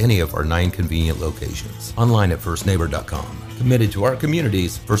today at any of our 9 convenient locations. Online at firstneighbor.com. Committed to our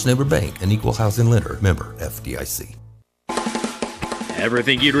communities, First Neighbor Bank, an equal housing lender, member FDIC. Ever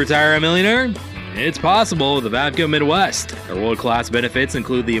think you'd retire a millionaire? It's possible with the Vavco Midwest. Their world-class benefits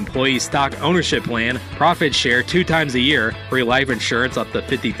include the employee stock ownership plan, profit share 2 times a year, free life insurance up to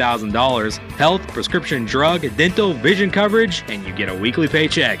 $50,000, health, prescription drug, dental, vision coverage, and you get a weekly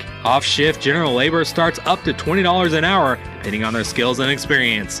paycheck. Off-shift general labor starts up to $20 an hour, depending on their skills and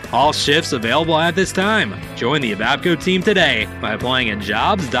experience. All shifts available at this time. Join the Vavco team today by applying at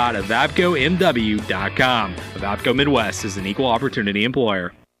jobs.avavcomw.com. Vavco Midwest is an equal opportunity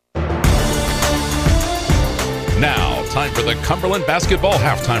employer. Now, time for the Cumberland Basketball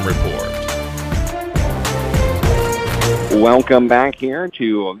Halftime Report. Welcome back here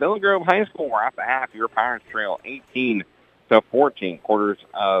to Villa Grove High School. We're at the half. Your Pirates trail 18-14. Quarters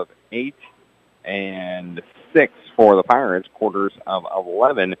of 8 and 6 for the Pirates. Quarters of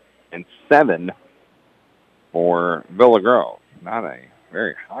 11 and 7 for Villa Grove. Not a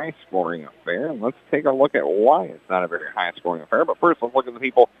very high-scoring affair. Let's take a look at why it's not a very high-scoring affair. But first, let's look at the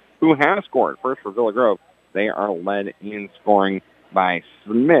people who have scored. First, for Villa Grove, they are led in scoring by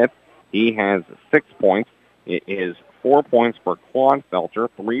Smith. He has 6 points. It is 4 points for Klonfelter,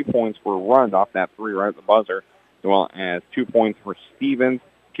 3 points for Rund off that 3 right at the buzzer, as well as 2 points for Stevens,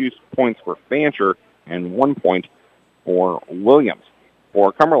 2 points for Fancher, and 1 point for Williams.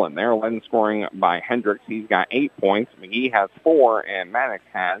 For Cumberland, they're led in scoring by Hendricks. He's got 8 points. McGee has 4, and Maddox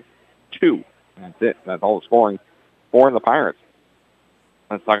has 2. That's it. That's all the scoring for the Pirates.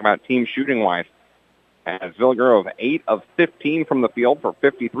 Let's talk about team shooting-wise. As Villa Grove, 8 of 15 from the field for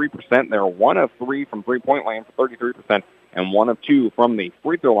 53%. They're 1 of 3 from three-point line for 33%, and 1 of 2 from the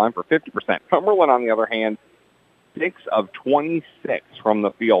free throw line for 50%. Cumberland, on the other hand, 6 of 26 from the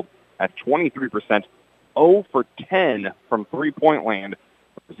field at 23%. 0 for 10 from three-point land,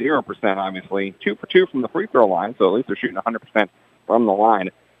 0% obviously. 2 for 2 from the free throw line, so at least they're shooting 100% from the line.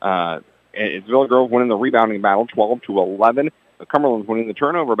 It's Villa Grove winning the rebounding battle, 12-11. Cumberland's winning the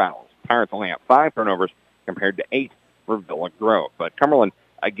turnover battles. Pirates only have 5 turnovers compared to 8 for Villa Grove. But Cumberland,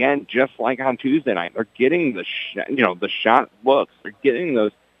 again, just like on Tuesday night, they're getting the shot looks. They're getting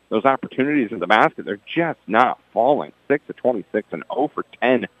those opportunities in the basket. They're just not falling. 6 of 26 and 0 for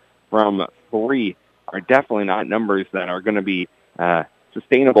 10 from 3 are definitely not numbers that are going to be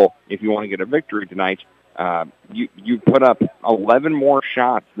sustainable if you want to get a victory tonight. You put up 11 more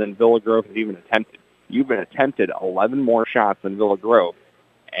shots than Villa Grove has even attempted. You've been attempted 11 more shots than Villa Grove,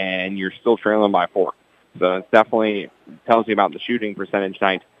 and you're still trailing by 4. So it definitely tells you about the shooting percentage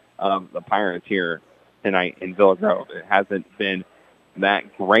tonight of the Pirates here tonight in Villa Grove. It hasn't been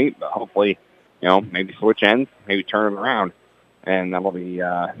that great, but hopefully, maybe switch ends, maybe turn it around, and that'll be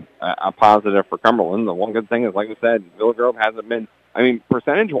a positive for Cumberland. The one good thing is, like I said, Villa Grove hasn't been,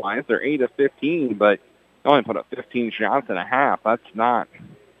 percentage-wise, they're 8 of 15, but they only put up 15 shots and a half. That's not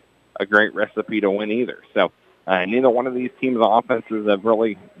a great recipe to win either. So neither one of these teams' offenses have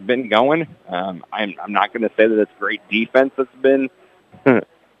really been going. I'm not going to say that it's great defense that's been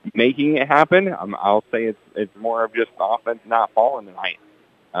making it happen. I'll say it's more of just offense not falling tonight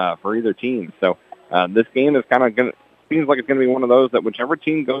for either team. So this game is kind of seems like it's going to be one of those that whichever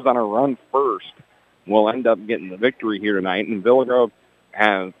team goes on a run first will end up getting the victory here tonight. And Villa Grove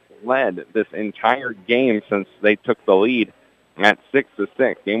has led this entire game since they took the lead at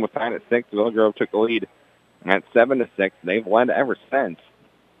 6-6. Game was tied at 6. Villa Grove took the lead at 7-6. They've led ever since.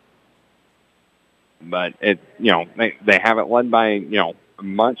 But they haven't led by,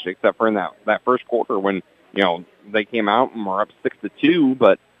 much except for in that first quarter when, they came out and were up 6-2.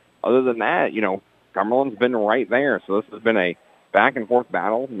 But other than that, Cumberland's been right there. So this has been a back and forth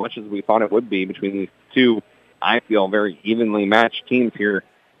battle, much as we thought it would be between these two, I feel, very evenly matched teams here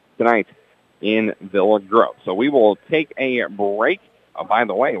tonight in Villa Grove. So we will take a break. By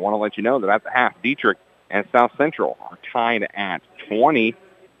the way, I want to let you know that at the half, Dietrich and South Central are tied at 20.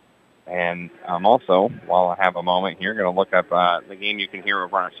 And also, while I have a moment here, going to look up the game you can hear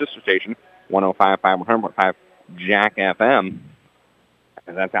over on our sister station, 105.5, 100.5 Jack FM.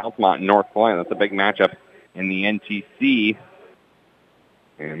 And that's Altamont and North Carolina. That's a big matchup in the NTC.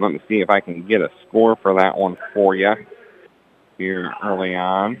 And let me see if I can get a score for that one for you here early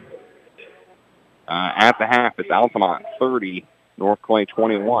on. At the half, it's Altamont 30, North Clay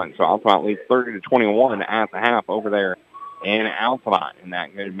 21. So Altamont leads 30-21 at the half over there in Altamont in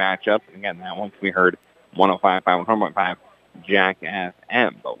that good matchup. Again, that one can be heard 105.5, 100.5 Jack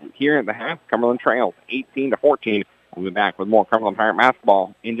FM. But here at the half, Cumberland trails 18-14. We'll be back with more Cumberland Pirate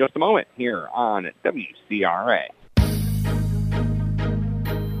basketball in just a moment here on WCRA.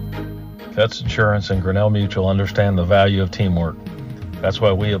 Vets Insurance and Grinnell Mutual understand the value of teamwork. That's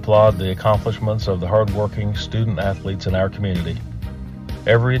why we applaud the accomplishments of the hardworking student-athletes in our community.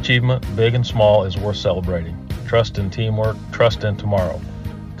 Every achievement, big and small, is worth celebrating. Trust in teamwork, trust in tomorrow.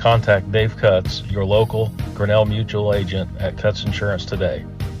 Contact Dave Cutts, your local Grinnell Mutual agent at Cutts Insurance today.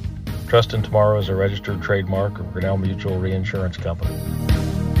 Trust in Tomorrow is a registered trademark of Grinnell Mutual Reinsurance Company.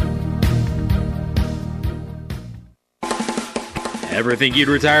 Ever think you'd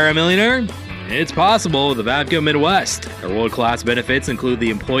retire a millionaire? It's possible with the Vavco Midwest. Their world-class benefits include the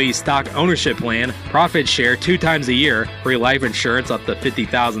employee stock ownership plan, profit share 2 times a year, free life insurance up to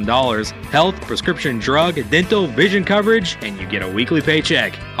 $50,000, health, prescription drug, dental, vision coverage, and you get a weekly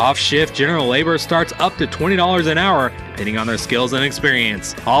paycheck. Off-shift general labor starts up to $20 an hour, depending on their skills and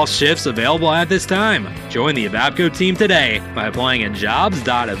experience. All shifts available at this time. Join the Avavco team today by applying at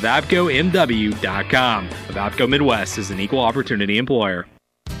jobs.avavcomw.com. Avavco Midwest is an equal opportunity employer.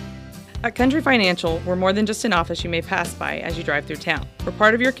 At Country Financial, we're more than just an office you may pass by as you drive through town. We're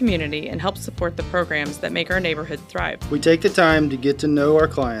part of your community and help support the programs that make our neighborhood thrive. We take the time to get to know our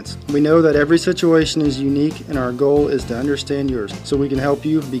clients. We know that every situation is unique, and our goal is to understand yours so we can help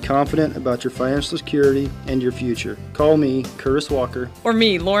you be confident about your financial security and your future. Call me, Curtis Walker. Or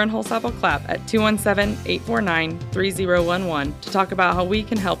me, Lauren Holsapple-Clapp, at 217-849-3011 to talk about how we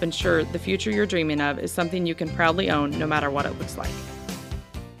can help ensure the future you're dreaming of is something you can proudly own no matter what it looks like.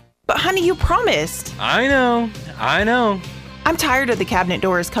 But honey, you promised. I know. I'm tired of the cabinet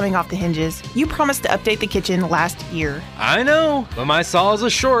doors coming off the hinges. You promised to update the kitchen last year. I know, but my saw is a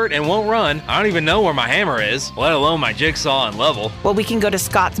short and won't run. I don't even know where my hammer is, let alone my jigsaw and level. Well, we can go to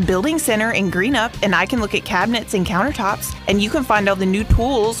Scott's Building Center in Greenup, and I can look at cabinets and countertops, and you can find all the new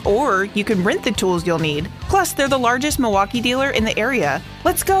tools, or you can rent the tools you'll need. Plus, they're the largest Milwaukee dealer in the area.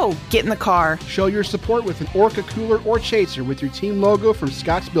 Let's go. Get in the car. Show your support with an Orca cooler or chaser with your team logo from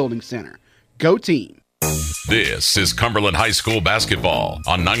Scott's Building Center. Go team. This is Cumberland High School basketball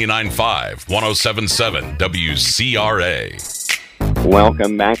on 99.5, 107.7 WCRA.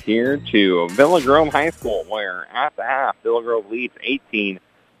 Welcome back here to Villa Grove High School, where at the half, Villa Grove leads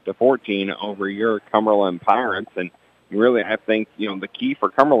 18-14 over your Cumberland Pirates. And really, I think, the key for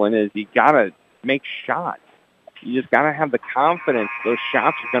Cumberland is you got to make shots. You just got to have the confidence those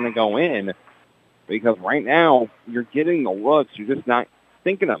shots are going to go in, because right now you're getting the looks. You're just not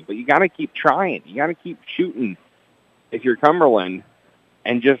thinking of them, but you got to keep trying. You got to keep shooting if you're Cumberland,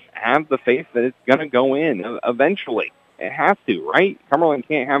 and just have the faith that it's going to go in eventually. It has to, right? Cumberland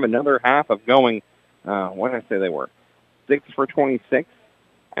can't have another half of going, what did I say they were? 6 for 26.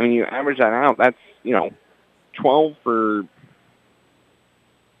 I mean, you average that out, that's, 12 for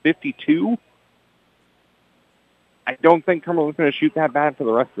 52. I don't think Cumberland's going to shoot that bad for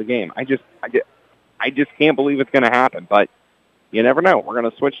the rest of the game. I just can't believe it's going to happen, but you never know. We're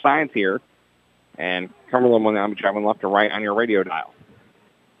going to switch sides here, and Cumberland will now be driving left to right on your radio dial.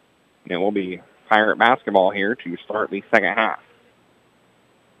 And it will be Pirate basketball here to start the second half.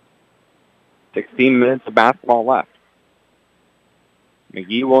 16 minutes of basketball left.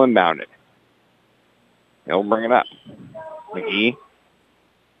 McGee will inbound it. He'll bring it up. McGee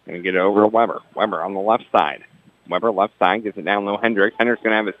going to get it over to Weber. Weber on the left side. Weber left side gets it down low. Hendricks. Hendricks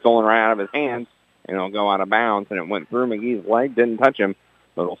going to have it stolen right out of his hands, and it'll go out of bounds, and it went through McGee's leg, didn't touch him,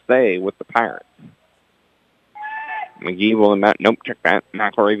 but it'll stay with the Pirates. McGee will inbound. Nope, check that.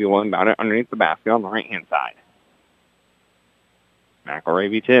 McElravy will inbound it underneath the basket on the right-hand side.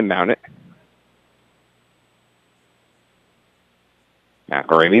 McElravy to inbound it.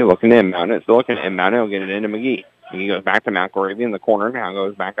 McElravy looking to inbound it. Still looking to inbound it. He'll get it into McGee. McGee goes back to McElravy in the corner. Now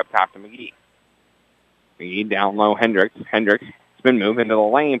goes back up top to McGee. McGee down low. Hendricks. Hendricks. Spin move into the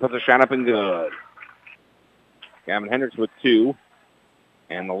lane. Puts a shot up and good. Gavin Hendricks with 2.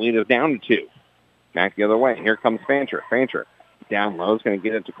 And the lead is down to 2. Back the other way. Here comes Fancher. Fancher down low is going to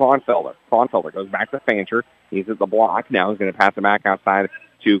get it to Klonfelder. Klonfelder goes back to Fancher. He's at the block. Now he's going to pass it back outside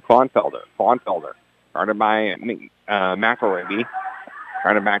to Klonfelder. Klonfelder guarded by McElravy.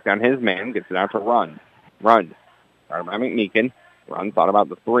 Trying to back down his man. Gets it out to Rund. Rund. Guarded by McMeekin. Rund thought about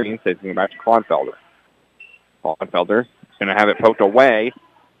the 3 and says he's going back to Klonfelder. Klonfelder is going to have it poked away.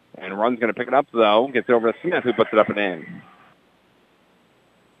 And Rund's going to pick it up, though. Gets it over to Smith, who puts it up and in.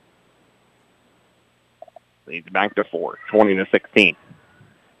 Leads back to 4, 20-16.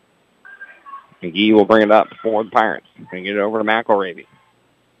 McGee will bring it up for the Pirates. Going to get it over to McElravy.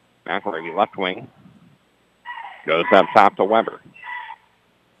 McElravy left wing. Goes up top to Weber.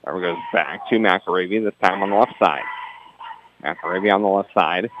 Weber goes back to McElravy, this time on the left side. McElravy on the left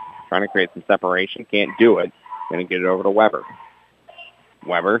side. Trying to create some separation. Can't do it. Going to get it over to Weber.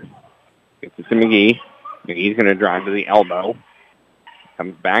 Weber gets it to McGee. McGee's going to drive to the elbow.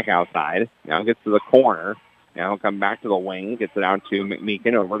 Comes back outside. Now gets to the corner. Now he'll come back to the wing. Gets it out to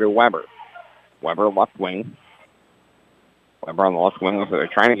McMeekin over to Weber. Weber left wing. Weber on the left wing. So they're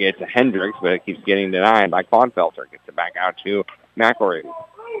trying to get it to Hendricks, but it keeps getting denied by Klonfelder. Gets it back out to McElravy.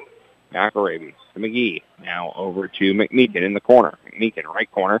 McElravy to McGee. Now over to McMeekin in the corner. McMeekin, right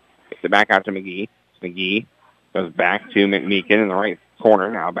corner. Gets it back out to McGee. McGee goes back to McMeekin in the right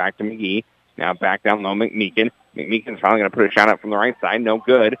corner. Now back to McGee. Now back down low, McMeekin. McMeekin's finally going to put a shot up from the right side. No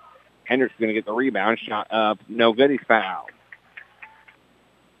good. Hendricks is going to get the rebound. Shot up. No good. He's fouled.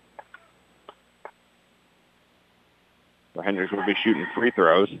 So Hendricks will be shooting free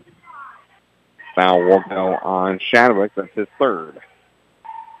throws. Foul will go on Shadwick. That's his 3rd.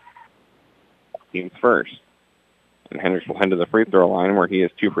 Team's first. And Hendricks will head to the free throw line where he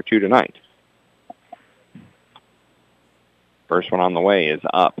is 2 for 2 tonight. First one on the way is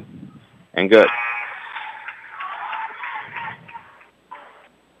up. And good.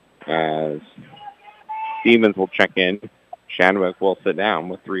 As Stevens will check in, Shadwick will sit down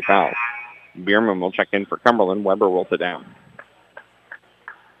with 3 fouls. Bierman will check in for Cumberland. Weber will sit down.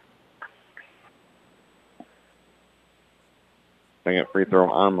 Second free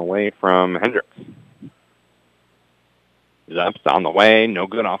throw on the way from Hendricks. He's up, on the way. No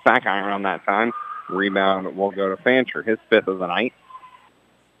good off back iron on that time. Rebound will go to Fancher, his 5th of the night.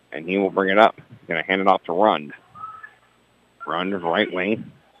 And he will bring it up. He's going to hand it off to Rund. Rund, right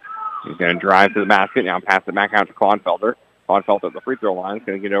wing. He's going to drive to the basket. Now pass it back out to Klonfelder. Klonfelder at the free throw line is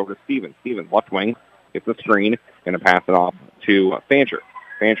going to get it over to Stevens. Stevens, left wing. Gets the screen. Going to pass it off to Fancher.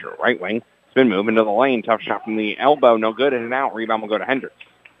 Fancher, right wing. Spin move into the lane. Tough shot from the elbow. No good. In and out. Rebound will go to Hendricks.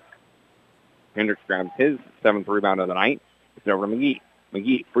 Hendricks grabs his 7th rebound of the night. It's over to McGee.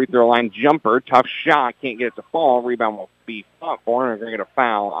 McGee, free throw line jumper. Tough shot. Can't get it to fall. Rebound will be fought for, and we're going to get a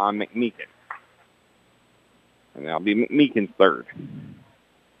foul on McMeekin. And that'll be McMeekin's 3rd.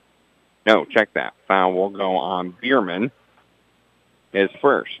 No, check that. Foul will go on Bierman. His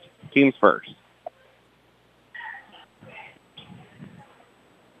 1st. Team's 1st.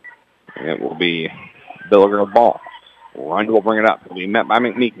 It will be Billiger ball. Rund will bring it up. It'll be met by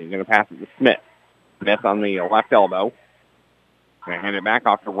McMeekin. He's going to pass it to Smith. Smith on the left elbow. Going to hand it back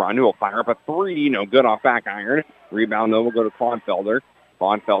off to Rund, who will fire up a 3. No good off back iron. Rebound, though, will go to Klonfelder.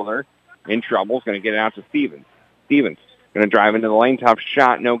 Klonfelder in trouble. Is going to get it out to Stevens. Stevens going to drive into the lane. Tough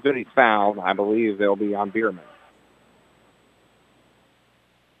shot. No good. He's fouled. I believe they'll be on Bierman.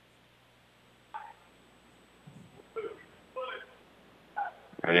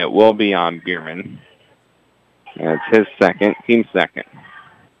 And it will be on Bierman. That's his second, team second.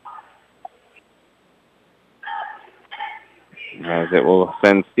 As it will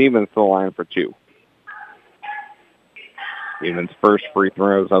send Stevens to the line for 2. Stevens' first free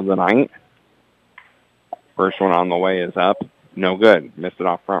throws of the night. First one on the way is up. No good. Missed it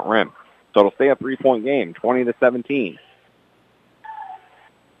off front rim. So it'll stay a 3-point game, 20-17.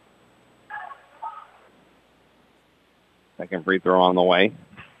 Second free throw on the way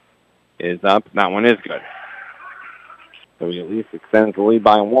is up. That one is good. So he at least extends the lead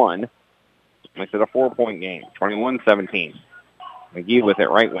by 1. Makes it a 4-point game, 21-17. McGee with it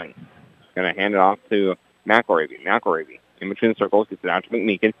right wing. Going to hand it off to McElravy. McElravy in between the circles, gets it out to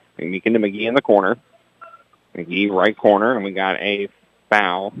McMeekin. McMeekin to McGee in the corner. McGee right corner, and we got a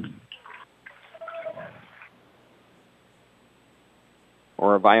foul.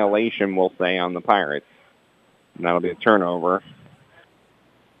 Or a violation, we'll say, on the Pirates. And that'll be a turnover.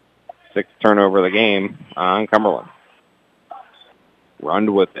 6th turnover of the game on Cumberland.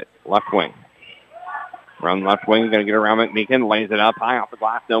 Run with it. Left wing. Run left wing. Going to get around McMeekin. Lays it up high off the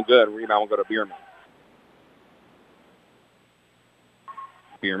glass. No good. Rebound will go to Bierman.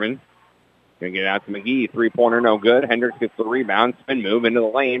 Bierman. Going to get it out to McGee. 3-pointer. No good. Hendricks gets the rebound. Spin move into the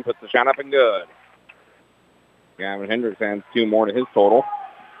lane. Puts the shot up and good. Gavin Hendricks adds 2 more to his total.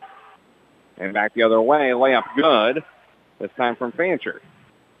 And back the other way. Layup good. This time from Fancher.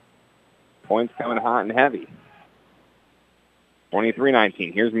 Points coming hot and heavy.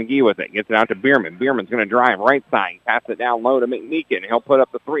 23-19. Here's McGee with it. Gets it out to Bierman. Bierman's going to drive right side. Pass it down low to McMeekin. He'll put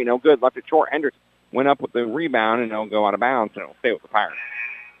up the 3. No good. Left it short. Hendricks went up with the rebound, and it'll go out of bounds, and it'll stay with the Pirates.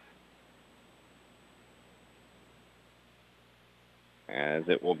 As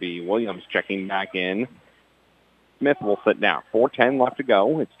it will be Williams checking back in. Smith will sit down. 4:10 left to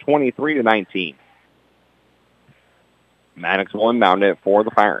go. It's 23-19. Maddox will inbound it for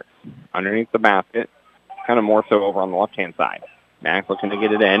the Pirates. Underneath the basket. Kind of more so over on the left-hand side. Maddox looking to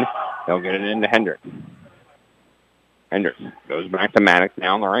get it in. He'll get it into Hendricks. Hendricks goes back to Maddox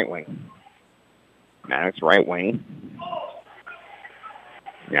now on the right wing. Maddox right wing.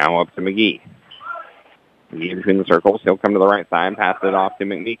 Now up to McGee. McGee between the circles. He'll come to the right side. Pass it off to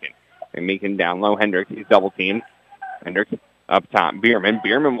McMeekin. McMeekin down low. Hendricks. He's double-teamed. Hendricks up top. Bierman.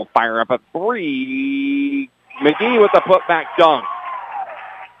 Bierman will fire up a 3. McGee with the putback dunk.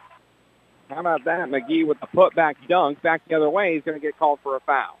 How about that? McGee with the putback dunk. Back the other way. He's going to get called for a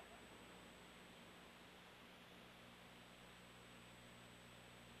foul.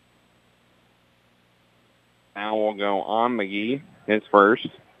 Foul will go on McGee. His first.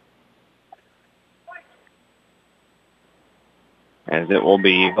 As it will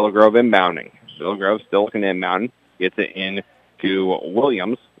be Villagrove inbounding. Villagrove still looking to inbound. Gets it in to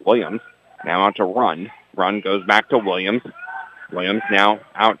Williams. Williams now out to Run. Run goes back to Williams. Williams now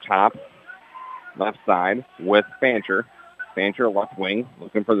out top. Left side with Fancher. Fancher left wing.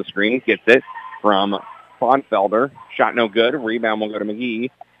 Looking for the screen. Gets it from Clodfelder. Shot no good. Rebound will go to McGee.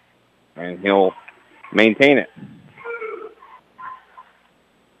 And he'll maintain it.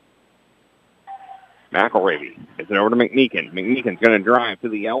 McElravy gets it over to McMeekin. McMeekin's going to drive to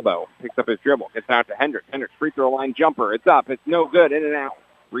the elbow. Picks up his dribble. Gets out to Hendricks. Hendricks free throw line jumper. It's up. It's no good. In and out.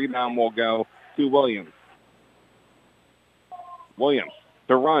 Rebound will go to Williams. Williams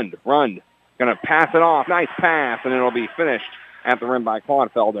to Rund. Rund going to pass it off. Nice pass, and it'll be finished at the rim by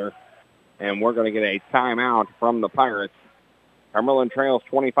Clodfelder. And we're going to get a timeout from the Pirates. Cumberland trails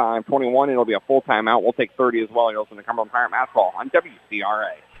 25-21. It'll be a full timeout. We'll take 30 as well. You'll listen to Cumberland Pirate Basketball on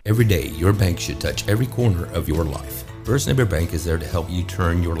WCRA. Every day, your bank should touch every corner of your life. First Neighbor Bank is there to help you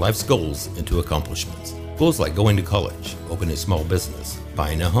turn your life's goals into accomplishments. Goals like going to college, opening a small business,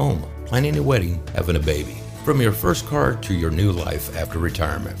 buying a home, planning a wedding, having a baby. From your first car to your new life after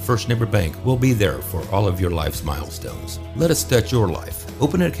retirement, First Neighbor Bank will be there for all of your life's milestones. Let us touch your life.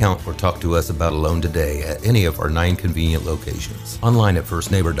 Open an account or talk to us about a loan today at any of our 9 convenient locations. Online at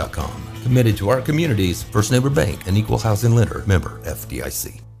firstneighbor.com. Committed to our communities, First Neighbor Bank, an equal housing lender, member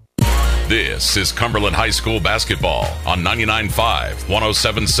FDIC. This is Cumberland High School basketball on 99.5,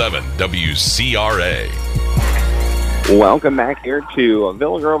 107.7 WCRA. Welcome back here to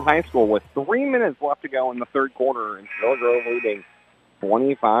Villagrove High School with 3 minutes left to go in the third quarter. And Villagrove leading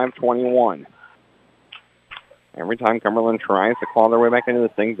 25-21. Every time Cumberland tries to claw their way back into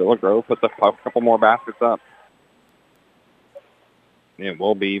this thing, Villagrove puts a couple more baskets up. It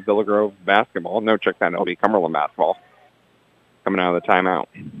will be Villagrove basketball. No, check that. It'll be Cumberland basketball coming out of the timeout.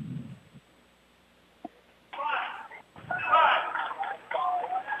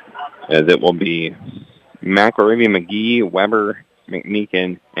 As it will be McElravy, McGee, Weber,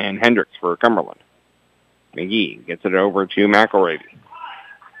 McMeekin, and Hendricks for Cumberland. McGee gets it over to McElravy.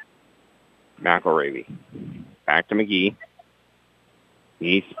 McElravy. Back to McGee.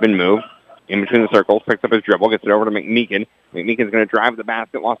 He spin move. In between the circles, picks up his dribble, gets it over to McMeekin. McMeekin's going to drive the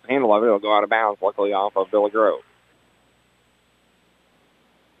basket, lost the handle of it. It'll go out of bounds, luckily off of Villa Grove.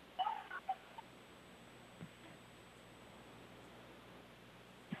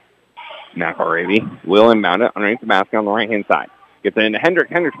 McElravy will inbound it underneath the basket on the right-hand side. Gets it into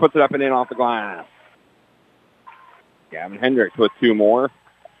Hendricks. Hendricks puts it up and in off the glass. Gavin Hendricks with two more.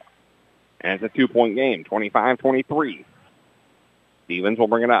 And it's a 2-point game, 25-23. Stevens will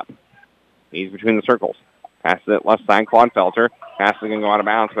bring it up. He's between the circles. Passes it left side, Claude Felter. Pass is going to go out of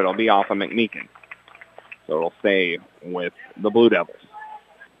bounds, but it'll be off of McMeekin. So it'll stay with the Blue Devils.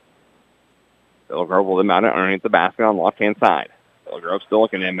 Villa Grove will inbound it underneath the basket on the left-hand side. Villa Grove still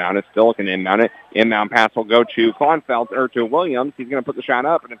looking to inbound it, Inbound pass will go to Claude Felter, or to Williams. He's going to put the shot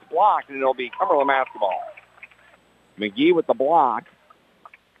up, and it's blocked, and it'll be Cumberland basketball. McGee with the block.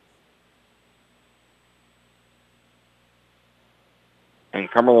 And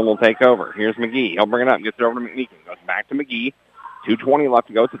Cumberland will take over. Here's McGee. He'll bring it up. Gets it over to McMeekin. Goes back to McGee. 2:20 left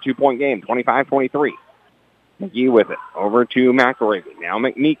to go. It's a 2-point game. 25-23. McGee with it. Over to McElravy. Now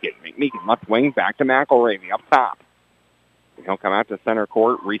McMeekin. McMeekin left wing. Back to McElravy. Up top. And he'll come out to center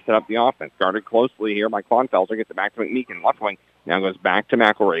court. Reset up the offense. Guarded closely here by Klonfelser. Gets it back to McMeekin. Left wing. Now goes back to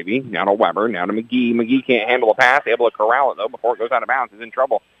McElravy. Now to Weber. Now to McGee. McGee can't handle the pass. Able to corral it, though, before it goes out of bounds. He's in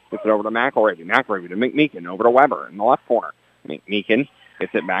trouble. Gets it over to McElravy. McElravy to McMeekin. Over to Weber in the left corner. McMeekin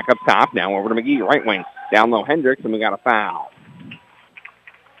gets it back up top. Now over to McGee, right wing. Down low Hendricks, and we got a foul.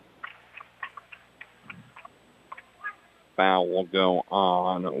 Foul will go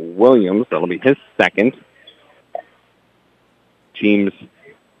on Williams. That'll be his second. Team's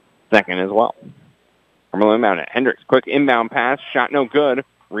second as well. Cumberland inbound it. Hendricks, quick inbound pass. Shot no good.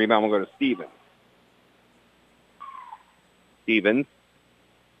 Rebound will go to Stevens. Stevens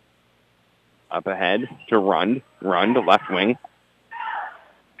up ahead to Rund. Rund, left wing.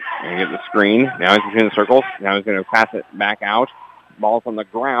 And get the screen. Now he's between the circles. Now he's going to pass it back out. Ball's on the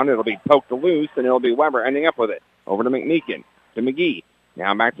ground. It'll be poked loose, and it'll be Weber ending up with it. Over to McMeekin. To McGee.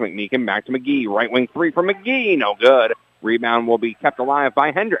 Now back to McMeekin. Back to McGee. Right wing three from McGee. No good. Rebound will be kept alive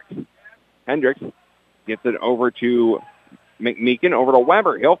by Hendricks. Hendricks gets it over to McMeekin. Over to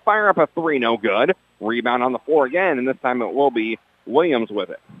Weber. He'll fire up a three. No good. Rebound on the floor again, and this time it will be Williams with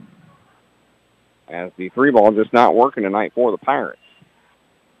it. As the three ball just not working tonight for the Pirates.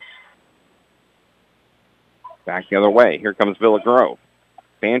 Back the other way. Here comes Villa Grove.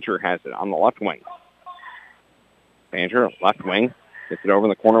 Fancher has it on the left wing. Fancher, left wing. Gets it over in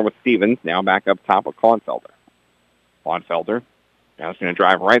the corner with Stevens. Now back up top with Klonfelder. Klonfelder. Now he's going to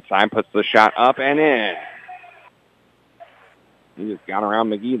drive right side. Puts the shot up and in. He just got around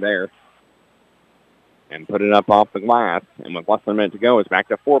McGee there. And put it up off the glass. And with less than a minute to go, it's back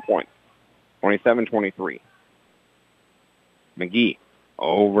to 4 points. 27-23. McGee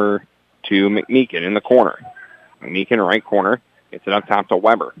over to McMeekin in the corner. McMeekin, right corner, gets it up top to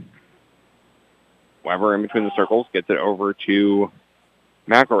Weber. Weber in between the circles, gets it over to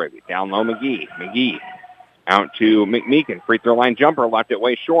McElravy. Down low, McGee. McGee out to McMeekin. Free throw line jumper, left it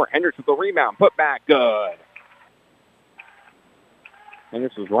way short. Hendricks with the rebound. Put back, good.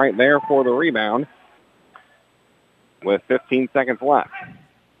 Hendricks was right there for the rebound with 15 seconds left.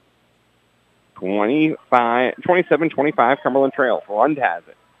 27-25, Cumberland trails. Lund has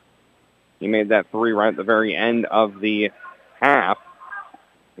it. He made that three right at the very end of the half.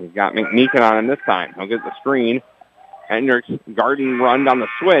 He's got McMeekin on him this time. He'll get the screen. Hendricks guarding Rund on the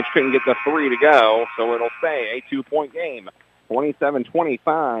switch. Couldn't get the three to go, so it'll stay a 2-point game.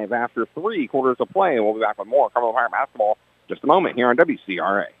 27-25 after 3 quarters of play. We'll be back with more Cumberland Pirate basketball in just a moment here on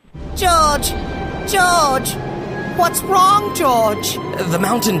WCRA. George! George! What's wrong, George? The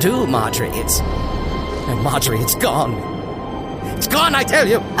Mountain Dew, Marjorie. Marjorie, it's gone. It's gone, I tell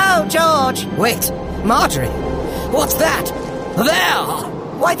you! Oh, George! Wait, Marjorie! What's that? There!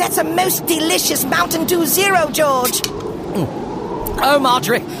 Why, that's a most delicious Mountain Dew Zero, George! Oh,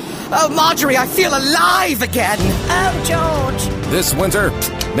 Marjorie! Oh, Marjorie, I feel alive again! Oh, George! This winter,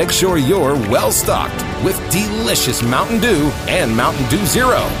 make sure you're well-stocked with delicious Mountain Dew and Mountain Dew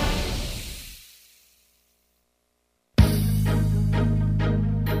Zero.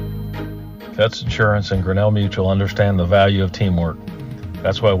 Vets Insurance and Grinnell Mutual understand the value of teamwork.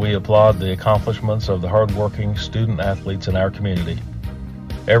 That's why we applaud the accomplishments of the hardworking student-athletes in our community.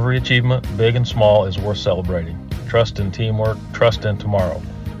 Every achievement, big and small, is worth celebrating. Trust in teamwork, trust in tomorrow.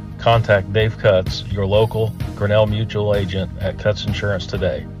 Contact Dave Cutts, your local Grinnell Mutual agent at Cutts Insurance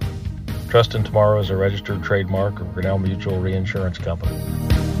today. Trust in Tomorrow is a registered trademark of Grinnell Mutual Reinsurance Company.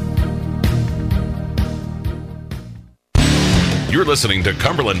 You're listening to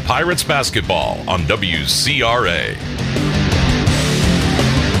Cumberland Pirates basketball on WCRA.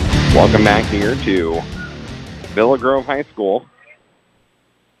 Welcome back here to Villa Grove High School.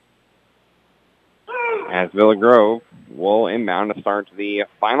 As Villa Grove will inbound to start the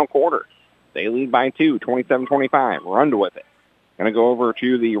final quarter. They lead by 2, 27-25. Run with it. Going to go over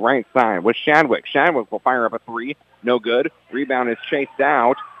to the right side with Shadwick. Shadwick will fire up a three. No good. Rebound is chased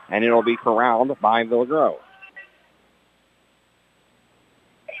out, and it'll be corralled by Villa Grove.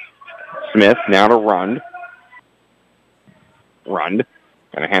 Smith now to Rund. Rund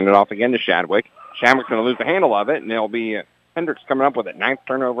going to hand it off again to Shadwick. Shadwick's going to lose the handle of it, and it'll be Hendricks coming up with it. 9th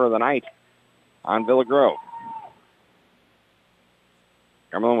turnover of the night on Villa Grove.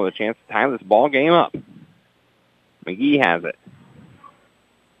 Cumberland with a chance to tie this ball game up. McGee has it.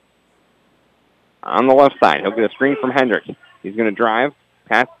 On the left side, he'll get a screen from Hendricks. He's going to drive.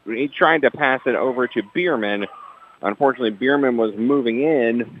 He tried to pass it over to Bierman. Unfortunately, Bierman was moving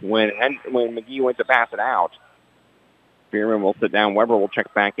in when McGee went to pass it out. Bierman will sit down. Weber will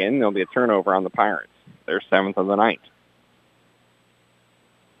check back in. There'll be a turnover on the Pirates. Their 7th of the night.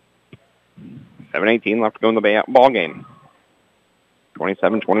 7:18 left to go in the ball game.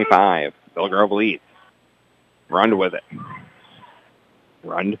 27-25. Villa Grove leads. Rund with it.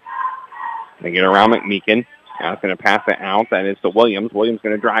 Rund. They get around McMeekin. Now it's going to pass it out. That is to Williams. Williams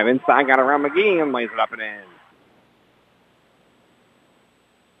going to drive inside. Got around McGee and lays it up and in.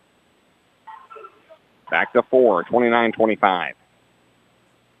 Back to 4. 29-25.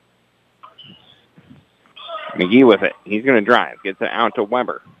 McGee with it. He's going to drive. Gets it out to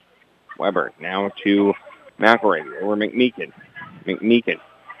Weber. Weber now to McElravy over McMeekin. McMeekin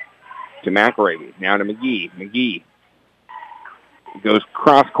to McElravy. Now to McGee. McGee goes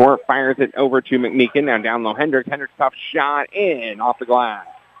cross court, fires it over to McMeekin. Now down low Hendricks. Hendricks tough shot in off the glass.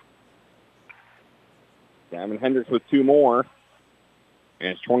 Gavin Hendricks with 2 more.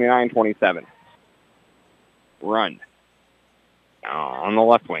 And it's 29-27. Run. On the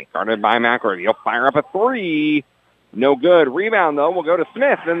left wing. Guarded by McElravy. He'll fire up a 3. No good. Rebound, though, will go to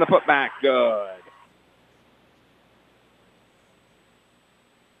Smith. And the putback, good.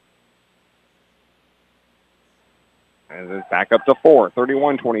 And it's back up to 4.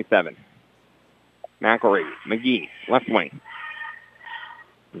 31-27. McElravy. McGee. Left wing.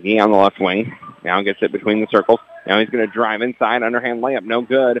 McGee on the left wing. Now gets it between the circles. Now he's going to drive inside. Underhand layup. No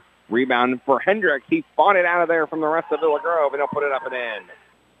good. Rebound for Hendricks. He fought it out of there from the rest of Villa Grove, and he'll put it up and in.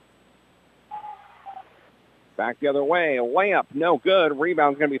 Back the other way. A layup. No good.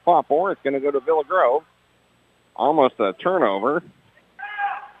 Rebound's going to be fought for. It's going to go to Villa Grove. Almost a turnover.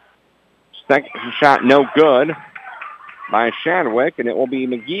 Second shot, no good by Shadwick, and it will be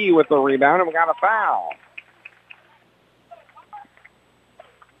McGee with the rebound, and we got a foul.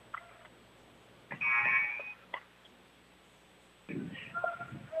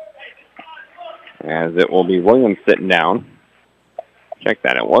 As it will be Williams sitting down. Check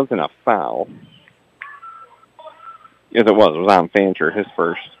that. It wasn't a foul. Yes, it was. It was on Fancher, his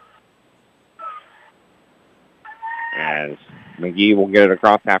first. As McGee will get it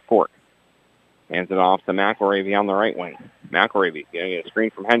across half court. Hands it off to McElravy on the right wing. McElravy going to get a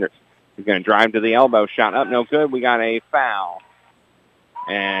screen from Hendricks. He's going to drive to the elbow. Shot up. No good. We got a foul.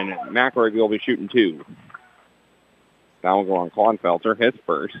 And McElravy will be shooting 2. Foul will go on Klonfelter, his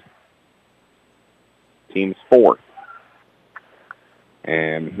first. Team's 4th.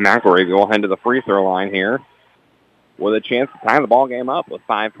 And McElravy will head to the free throw line here with a chance to tie the ball game up with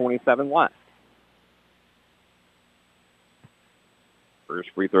 5:27 left. First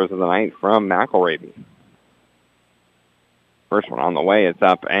free throws of the night from McElravy. First one on the way. It's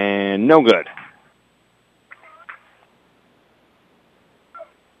up and no good.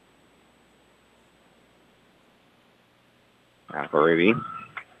 McElravy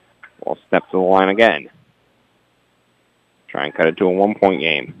will step to the line again. Try and cut it to a 1-point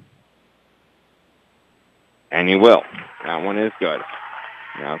game. And he will. That one is good.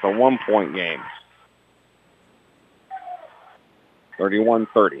 Now it's a 1-point game.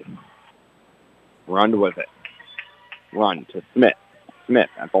 31-30. Run with it. Run to Smith. Smith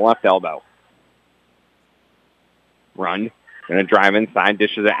at the left elbow. Run. Going to drive inside,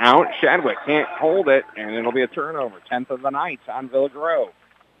 dishes it out. Shadwick can't hold it, and it'll be a turnover. 10th of the night on Villa Grove.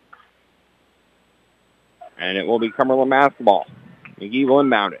 And it will be Cumberland basketball. McGee will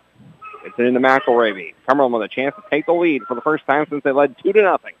inbound it. It's into McElravy. Cumberland with a chance to take the lead for the first time since they led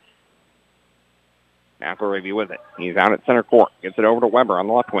 2-0. McElravy with it. He's out at center court. Gets it over to Weber on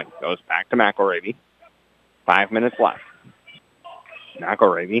the left wing. Goes back to McElravy. 5 minutes left.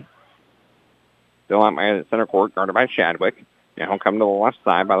 McElravy still out at center court, guarded by Shadwick. Now he'll come to the left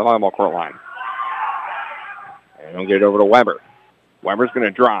side by the volleyball court line. And he'll get it over to Weber. Weber's going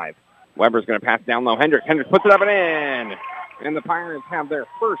to drive. Weber's going to pass down low. Hendricks puts it up and in. And the Pirates have their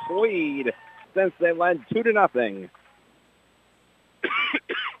first lead since they led 2-0.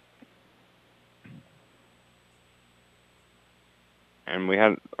 And we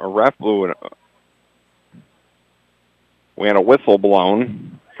had a ref blew we had a whistle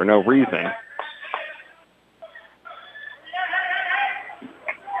blown for no reason.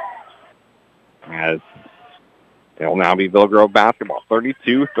 As it'll now be Villa Grove basketball.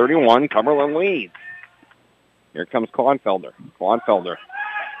 32-31, Cumberland leads. Here comes Klonfelder. Klonfelder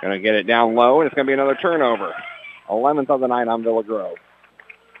going to get it down low, and it's going to be another turnover. 11th of the night on Villa Grove.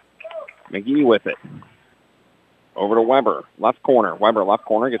 McGee with it. Over to Weber, left corner. Weber, left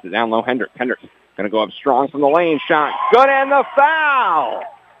corner, gets it down low. Hendricks going to go up strong from the lane. Shot good, and the foul!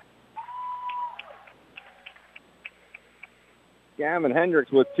 Gavin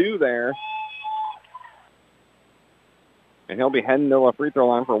Hendricks with 2 there. And he'll be heading to a free throw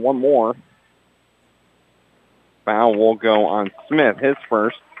line for one more. Foul will go on Smith, his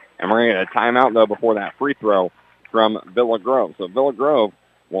first. And we're going to get a timeout, though, before that free throw from Villa Grove. So Villa Grove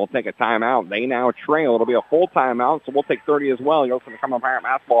will take a timeout. They now trail. It'll be a full timeout, so we'll take 30 as well. You're listening to Cumberland Pirate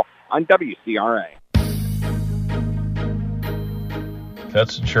Basketball on WCRA.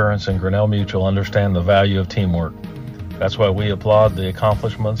 Vets Insurance and Grinnell Mutual understand the value of teamwork. That's why we applaud the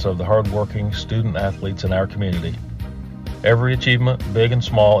accomplishments of the hardworking student-athletes in our community. Every achievement, big and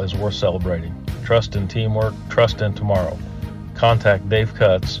small, is worth celebrating. Trust in teamwork, trust in tomorrow. Contact Dave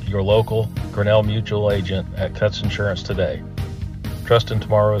Cutts, your local Grinnell Mutual agent at Cutts Insurance today. Trust in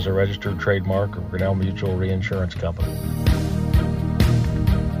Tomorrow is a registered trademark of Grinnell Mutual Reinsurance Company.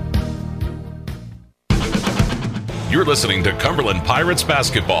 You're listening to Cumberland Pirates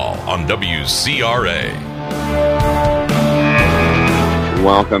basketball on WCRA.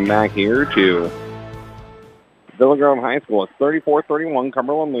 Welcome back here to Villa Grove High School. It's 34-31.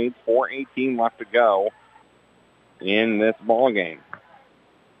 Cumberland leads. 4:18 left to go in this ball game.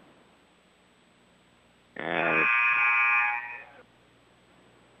 And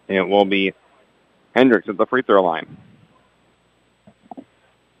it will be Hendricks at the free throw line.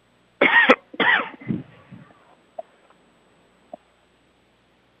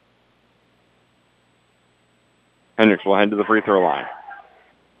 Hendricks will head to the free throw line.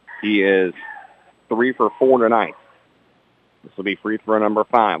 He is 3 for 4 tonight. This will be free throw number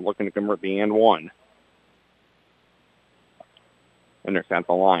 5, looking to convert the and one. Hendricks at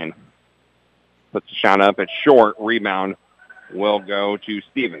the line. Puts the shot up. It's short. Rebound will go to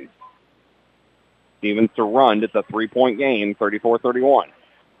Stevens. Stevens to Rund. It's a 3-point game, 34-31.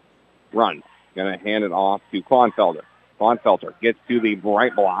 Rund going to hand it off to Klonfelder. Klonfelder gets to the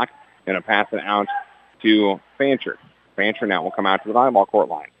right block. Going to pass it out to Fancher. Fancher now will come out to the volleyball court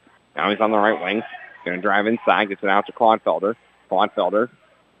line. Now he's on the right wing. Going to drive inside. Gets it out to Klonfelder. Klonfelder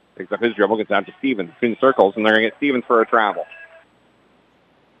picks up his dribble. Gets it out to Stevens. Between the circles, and they're going to get Stevens for a travel.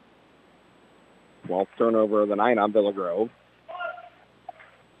 12th turnover of the night on Villa Grove.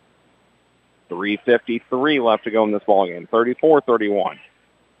 3:53 left to go in this ballgame. 34-31.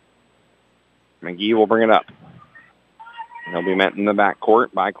 McGee will bring it up. He'll be met in the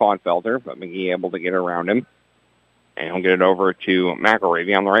backcourt by Klonfelder, but McGee able to get around him. And he'll get it over to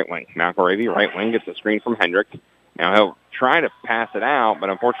McElravy on the right wing. McElravy, right wing, gets a screen from Hendricks. Now he'll try to pass it out, but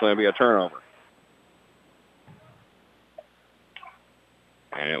unfortunately it'll be a turnover.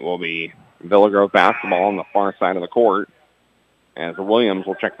 And it will be Villa Grove basketball on the far side of the court, as Williams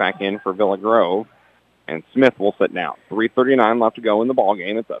will check back in for Villa Grove, and Smith will sit down. 3:39 left to go in the ball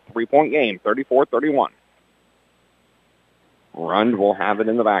game. It's a 3-point game, 34-31. Rund will have it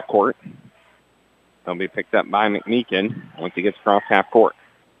in the backcourt. He'll be picked up by McMeekin once he gets across half court.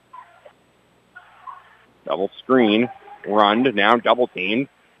 Double screen. Rund now double teamed.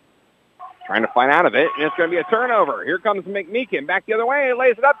 Trying to find out of it, and it's going to be a turnover. Here comes McMeekin. Back the other way.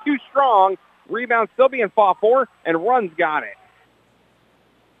 Lays it up too strong. Rebound still being fought for, and Rund's got it.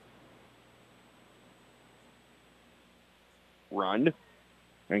 Rund.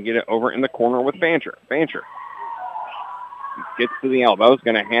 And get it over in the corner with Fancher. Fancher gets to the elbows.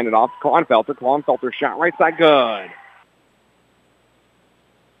 Going to hand it off to Klonfelder. Klonfelder shot right side. Good.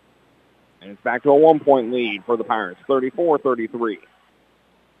 And it's back to a 1-point lead for the Pirates. 34-33.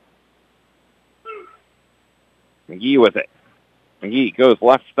 McGee with it. McGee goes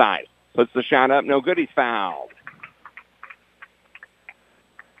left side. Puts the shot up. No good. He's fouled.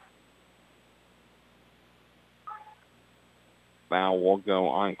 Foul will go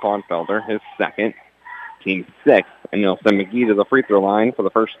on Klonfelder, his second, team 6, and he'll send McGee to the free throw line for the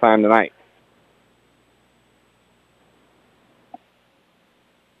first time tonight.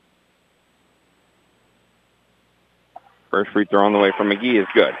 First free throw on the way from McGee is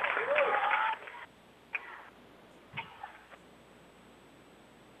good.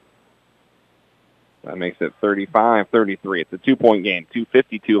 That makes it 35-33. It's a 2-point game.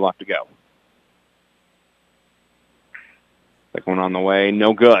 2:52 left to go. Second one on the way.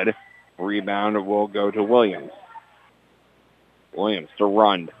 No good. Rebound will go to Williams. Williams to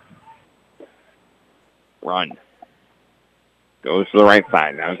Rund. Rund. Goes to the right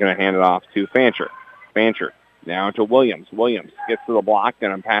side. Now he's going to hand it off to Fancher. Fancher now to Williams. Williams gets to the block.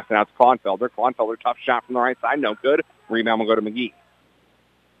 Going to pass it out to Klonfelder. Klonfelder, tough shot from the right side. No good. Rebound will go to McGee.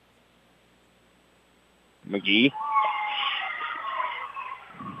 McGee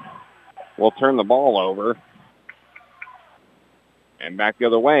will turn the ball over. And back the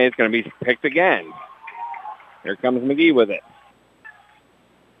other way. It's going to be picked again. Here comes McGee with it.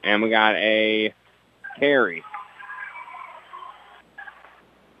 And we got a carry.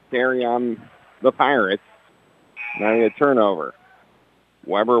 Carry on the Pirates. Now a turnover.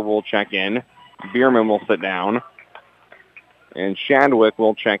 Weber will check in. Bierman will sit down. And Shadwick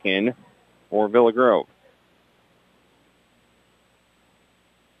will check in for Villa Grove.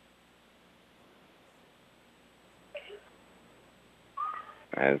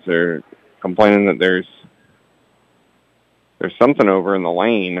 As they're complaining that there's something over in the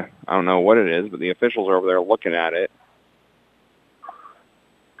lane. I don't know what it is, but the officials are over there looking at it.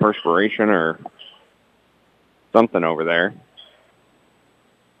 Perspiration or something over there.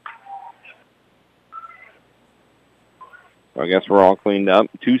 So I guess we're all cleaned up.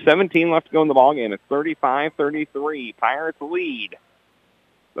 2:17 left to go in the ballgame. It's 35-33. Pirates lead.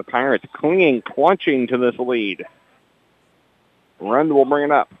 The Pirates clinging, clutching to this lead. Rund will bring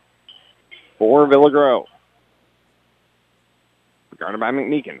it up for Villa Grove. Guarded by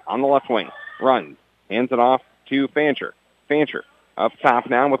McMeekin on the left wing. Rund hands it off to Fancher. Fancher up top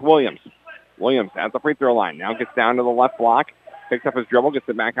now with Williams. Williams at the free throw line. Now gets down to the left block. Picks up his dribble. Gets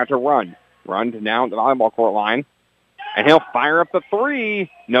it back out to Rund. Rund now at the volleyball court line. And he'll fire up the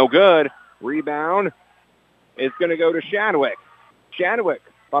three. No good. Rebound is going to go to Shadwick. Shadwick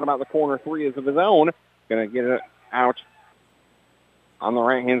thought about the corner three as of his own. Going to get it out on the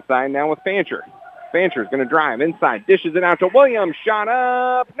right-hand side now with Fancher. Fancher's going to drive inside. Dishes it out to Williams. Shot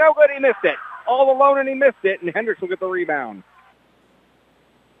up. No good. He missed it. All alone, and he missed it. And Hendricks will get the rebound.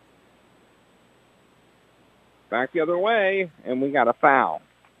 Back the other way, and we got a foul.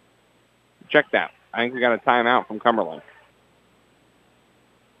 Check that. I think we got a timeout from Cumberland.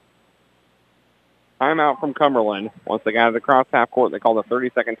 Timeout from Cumberland. Once they got it across half court, they called a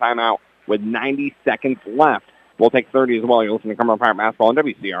 30-second timeout with 90 seconds left. We'll take 30 as well. You're listening to Cumberland Pirate Basketball on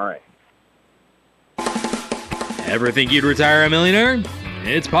WCRA. Ever think you'd retire a millionaire?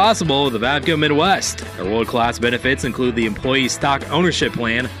 It's possible with the Vavco Midwest. Our world-class benefits include the employee stock ownership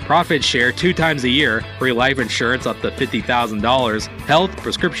plan, profit share 2 times a year, free life insurance up to $50,000, health,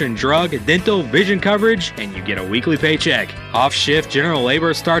 prescription drug, dental, vision coverage, and you get a weekly paycheck. Off-shift general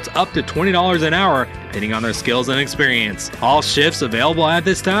labor starts up to $20 an hour, depending on their skills and experience. All shifts available at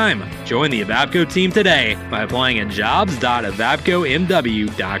this time. Join the Vavco team today by applying at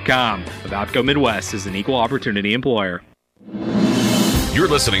jobs.avavcomw.com. Vavco Midwest is an equal opportunity employer. You're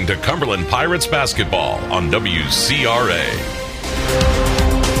listening to Cumberland Pirates basketball on WCRA.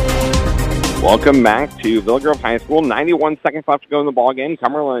 Welcome back to Villa Grove High School. 91 seconds left to go in the ballgame.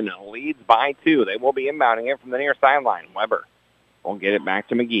 Cumberland leads by 2. They will be inbounding it from the near sideline. Weber will get it back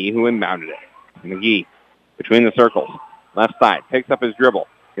to McGee, who inbounded it. McGee between the circles. Left side. Picks up his dribble.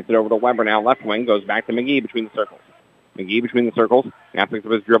 Gets it over to Weber now. Left wing. Goes back to McGee between the circles. McGee between the circles. Now picks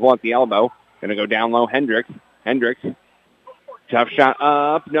up his dribble at the elbow. Going to go down low. Hendricks. Tough shot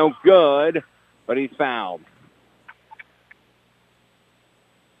up. No good. But he's fouled.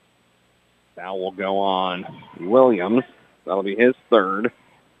 Foul will go on Williams. That'll be his third.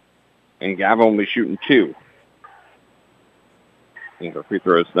 And Gavin will be shooting 2. I think the free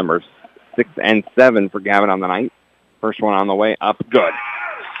throws numbers 6 and 7 for Gavin on the night. First one on the way up. Good.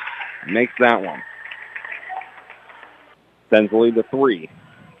 Makes that one. Sends the lead to 3.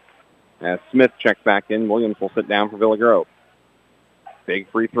 As Smith checks back in, Williams will sit down for Villa Grove. Big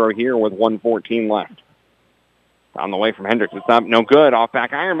free throw here with 1:14 left. On the way from Hendricks. It's up. No good. Off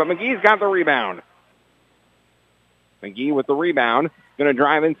back iron, but McGee's got the rebound. McGee with the rebound. Going to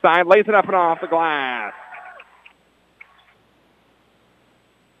drive inside. Lays it up and off the glass.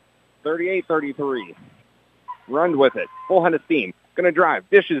 38-33. Rund with it. Full head of steam. Going to drive.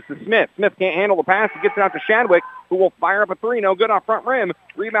 Dishes to Smith. Smith can't handle the pass. He gets it out to Shadwick, who will fire up a 3. No good off front rim.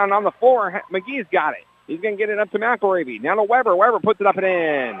 Rebound on the floor. McGee's got it. He's going to get it up to McElravy. Now to Weber. Weber puts it up and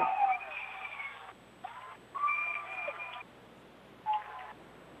in.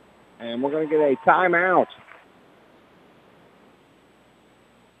 And we're going to get a timeout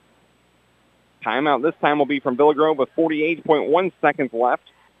Timeout this time will be from Villa Grove with 48.1 seconds left.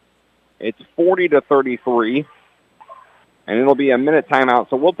 It's 40-33. And it'll be a minute timeout,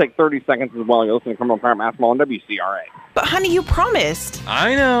 so we'll take 30 seconds as well. You're listening to Cumberland Pirate Basketball on WCRA. But honey, you promised.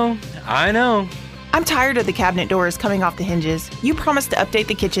 I know. I'm tired of the cabinet doors coming off the hinges. You promised to update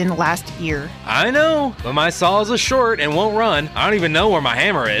the kitchen last year. I know, but my saw is a short and won't run. I don't even know where my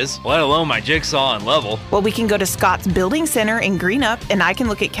hammer is, let alone my jigsaw and level. Well, we can go to Scott's Building Center in Greenup, and I can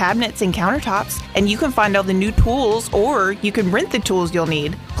look at cabinets and countertops, and you can find all the new tools, or you can rent the tools you'll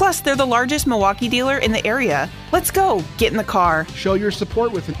need. Plus, they're the largest Milwaukee dealer in the area. Let's go. Get in the car. Show your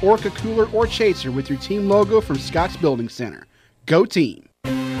support with an Orca cooler or chaser with your team logo from Scott's Building Center. Go team.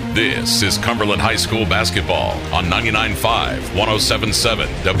 This is Cumberland High School basketball on 99.5, 107.7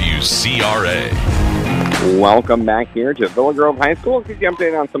 WCRA. Welcome back here to Villa Grove High School. Keep you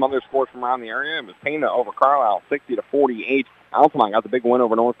updated on some other sports from around the area. It was Pana over Carlisle, 60-48. Altamont got the big win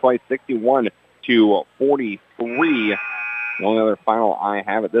over North Clay, 61-43. The only other final I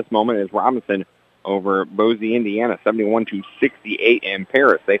have at this moment is Robinson over Boise, Indiana, 71-68. And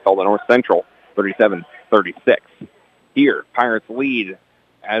Paris, they fell to North Central, 37-36. Here, Pirates lead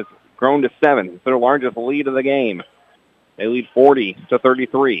has grown to 7. It's their largest lead of the game. They lead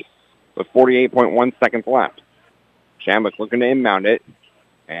 40-33 with 48.1 seconds left. Shambuck looking to inbound it,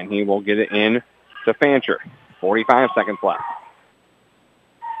 and he will get it in to Fancher. 45 seconds left.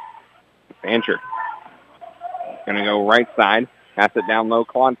 Fancher going to go right side. Pass it down low,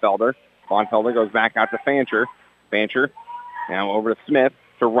 Klonfelder. Klonfelder goes back out to Fancher. Fancher now over to Smith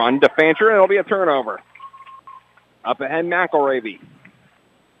to run to Fancher, and it'll be a turnover. Up ahead, McElravy.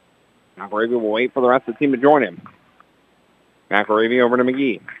 McElravy will wait for the rest of the team to join him. McElravy over to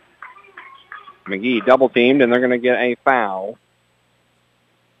McGee. McGee double-teamed, and they're going to get a foul.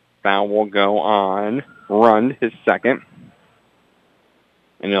 Foul will go on Rund, his second.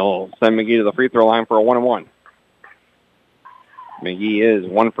 And he'll send McGee to the free throw line for a 1-and-1. McGee is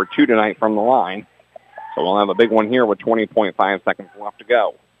 1 for 2 tonight from the line. So we'll have a big one here with 20.5 seconds left to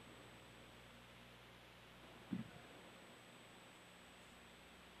go.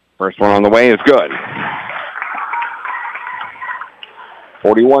 First one on the way is good.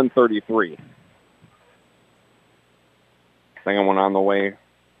 41-33. Second one on the way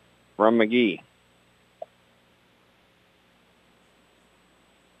from McGee.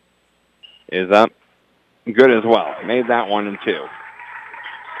 Is up. Good as well. Made that 1 and 2.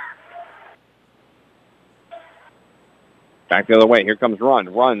 Back the other way. Here comes Rund.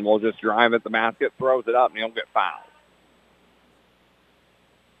 Rund will just drive at the basket, throws it up, and he'll get fouled.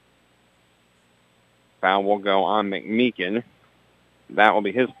 Foul will go on McMeekin. That will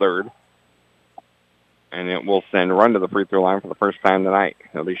be his third. And it will send Rund to the free throw line for the first time tonight.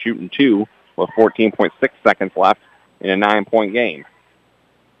 He'll be shooting 2 with 14.6 seconds left in a 9-point game.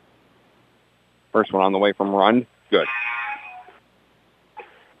 First one on the way from Rund. Good.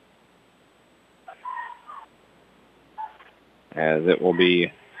 As it will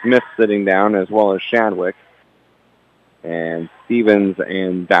be Smith sitting down as well as Shadwick. And Stevens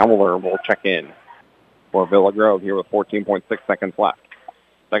and Dowler will check in for Villa Grove here with 14.6 seconds left.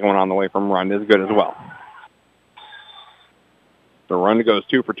 Second one on the way from Rund is good as well. So Rund goes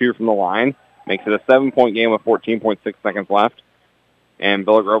 2 for 2 from the line. Makes it a 7-point game with 14.6 seconds left. And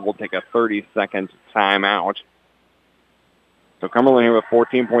Villa Grove will take a 30-second timeout. So Cumberland here with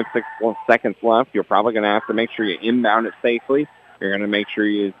 14.6 seconds left. You're probably going to have to make sure you inbound it safely. You're going to make sure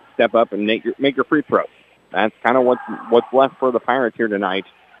you step up and make your free throws. That's kind of what's left for the Pirates here tonight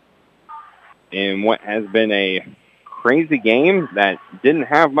in what has been a crazy game that didn't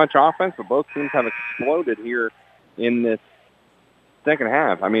have much offense, but both teams have exploded here in this second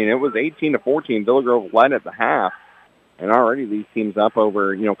half. I mean, it was 18-14. Villa Grove led at the half, and already these teams up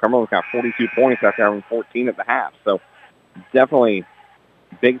over, Cumberland's got 42 points after having 14 at the half. So definitely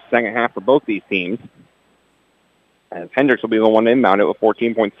big second half for both these teams. As Hendricks will be the one to inbound it with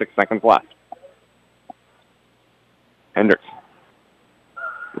 14.6 seconds left. Hendricks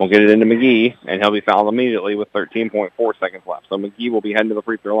will get it into McGee, and he'll be fouled immediately with 13.4 seconds left. So McGee will be heading to the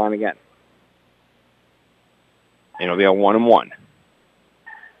free throw line again. And it'll be a 1-and-1.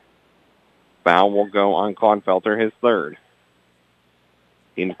 Foul will go on Klonfelter, his third.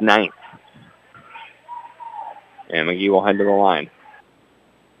 Team's 9th. And McGee will head to the line.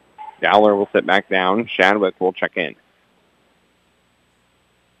 Dowler will sit back down. Shadwick will check in.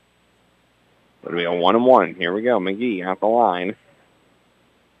 It'll be a 1-and-1. Here we go. McGee at the line.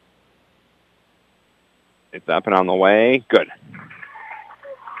 It's up and on the way. Good.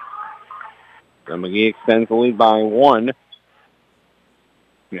 So McGee extends the lead by 1.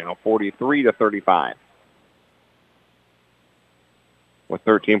 43-35. with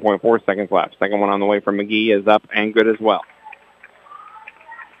 13.4 seconds left. Second one on the way from McGee is up and good as well.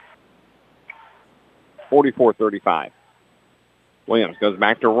 44-35. Williams goes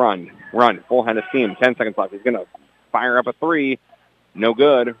back to run, full head of steam, 10 seconds left. He's going to fire up a three. No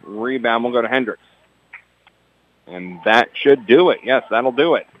good. Rebound will go to Hendricks. And that should do it. Yes, that'll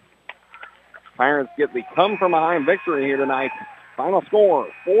do it. Pirates get the come-from-behind victory here tonight. Final score,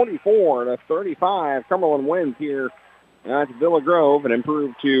 44-35. Cumberland wins here at Villa Grove and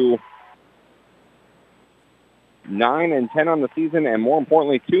improved to 9-10 on the season, and more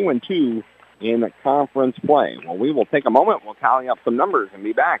importantly, 2-2 in conference play. Well, we will take a moment. We'll tally up some numbers and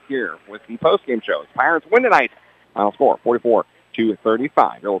be back here with the postgame shows. Pirates win tonight. Final score,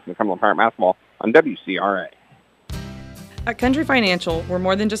 44-35. You're listening to Cumberland Pirate Basketball on WCRA. At Country Financial, we're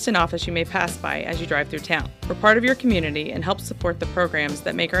more than just an office you may pass by as you drive through town. We're part of your community and help support the programs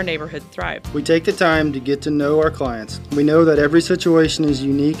that make our neighborhood thrive. We take the time to get to know our clients. We know that every situation is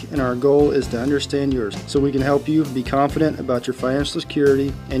unique, and our goal is to understand yours so we can help you be confident about your financial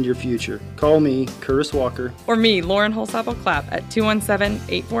security and your future. Call me, Curtis Walker. Or me, Lauren Holsapple-Clapp, at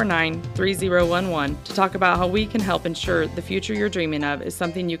 217-849-3011 to talk about how we can help ensure the future you're dreaming of is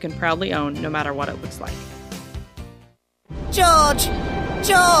something you can proudly own no matter what it looks like. George!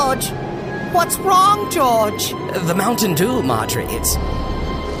 What's wrong, George? The Mountain Dew, Marjorie.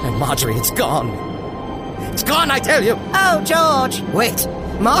 Marjorie, it's gone. It's gone, I tell you! Oh, George! Wait,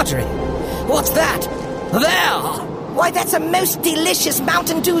 Marjorie! What's that? There! Why, that's a most delicious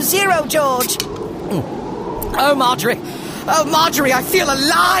Mountain Dew Zero, George! Oh, Marjorie! Oh, Marjorie, I feel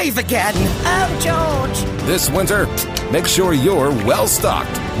alive again! Oh, George! This winter, make sure you're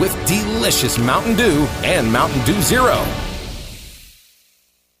well-stocked with delicious Mountain Dew and Mountain Dew Zero.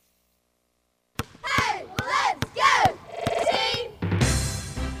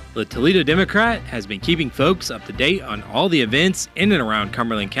 The Toledo Democrat has been keeping folks up to date on all the events in and around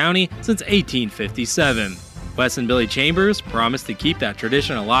Cumberland County since 1857. Wes and Billy Chambers promised to keep that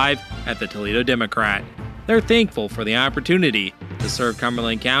tradition alive at the Toledo Democrat. They're thankful for the opportunity to serve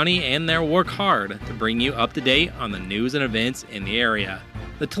Cumberland County, and they'll work hard to bring you up to date on the news and events in the area.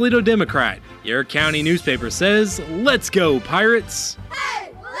 The Toledo Democrat, your county newspaper, says, "Let's go, Pirates!"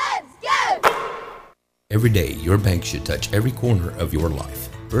 Hey, let's go! Every day, your bank should touch every corner of your life.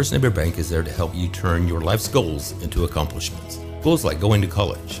 First Neighbor Bank is there to help you turn your life's goals into accomplishments. Goals like going to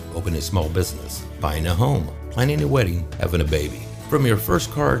college, opening a small business, buying a home, planning a wedding, having a baby. From your first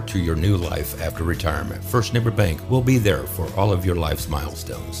car to your new life after retirement, First Neighbor Bank will be there for all of your life's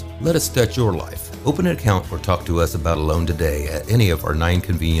milestones. Let us touch your life. Open an account or talk to us about a loan today at any of our 9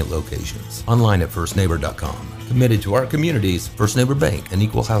 convenient locations. Online at firstneighbor.com. Committed to our communities, First Neighbor Bank, an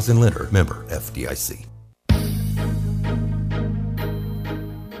equal housing lender, member FDIC.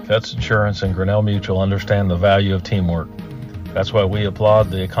 Vets Insurance and Grinnell Mutual understand the value of teamwork. That's why we applaud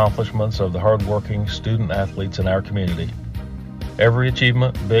the accomplishments of the hardworking student athletes in our community. Every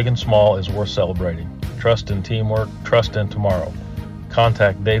achievement, big and small, is worth celebrating. Trust in teamwork, trust in tomorrow.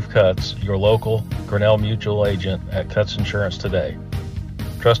 Contact Dave Cutts, your local Grinnell Mutual agent at Cutts Insurance today.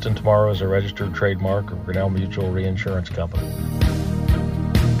 Trust in Tomorrow is a registered trademark of Grinnell Mutual Reinsurance Company.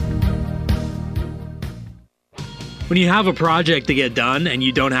 When you have a project to get done and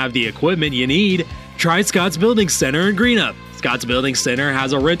you don't have the equipment you need, try Scott's Building Center in Greenup. Scott's Building Center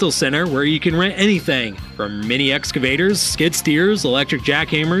has a rental center where you can rent anything from mini excavators, skid steers, electric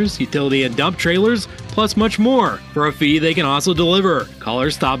jackhammers, utility and dump trailers, plus much more. For a fee, they can also deliver. Call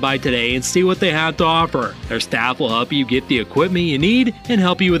or stop by today and see what they have to offer. Their staff will help you get the equipment you need and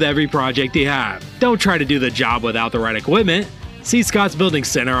help you with every project you have. Don't try to do the job without the right equipment. See Scott's Building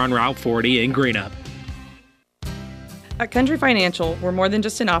Center on Route 40 in Greenup. At Country Financial, we're more than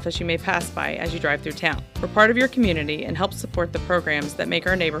just an office you may pass by as you drive through town. We're part of your community and help support the programs that make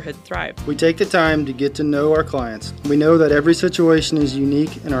our neighborhood thrive. We take the time to get to know our clients. We know that every situation is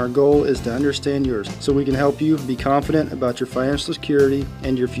unique, and our goal is to understand yours so we can help you be confident about your financial security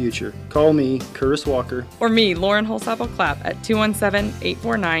and your future. Call me, Curtis Walker. Or me, Lauren Holsapple-Clapp, at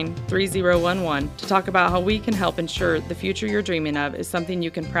 217-849-3011 to talk about how we can help ensure the future you're dreaming of is something you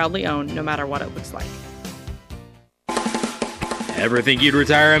can proudly own no matter what it looks like. Ever think you'd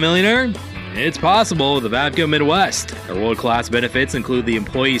retire a millionaire? It's possible with the Vavco Midwest. Their world-class benefits include the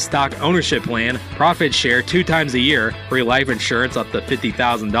employee stock ownership plan, profit share 2 times a year, free life insurance up to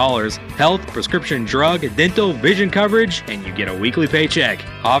 $50,000, health, prescription drug, dental, vision coverage, and you get a weekly paycheck.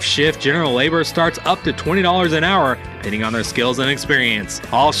 Off-shift general labor starts up to $20 an hour, depending on their skills and experience.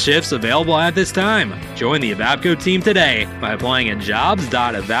 All shifts available at this time. Join the Vavco team today by applying at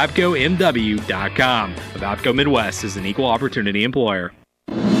jobs.avavcomw.com. Vavco Midwest is an equal opportunity employer.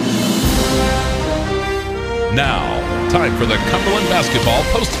 Now, Time for the Cumberland Basketball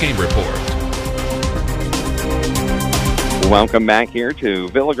Post-Game Report. Welcome back here to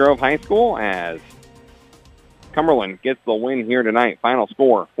Villa Grove High School as Cumberland gets the win here tonight. Final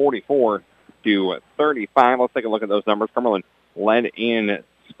score, 44-35. Let's take a look at those numbers. Cumberland led in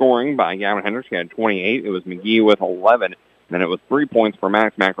scoring by Gavin Hendricks. He had 28. It was McGee with 11. And then it was 3 points for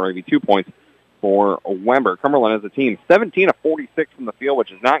Max McElravy, 2 points for Weber. Cumberland as a team, 17 of 46 from the field,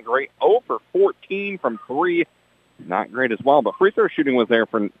 which is not great. 0 for 14 from 3, not great as well. But free throw shooting was there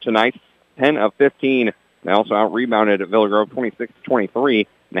for tonight, 10 of 15. They also out-rebounded at Villa Grove 26-23, and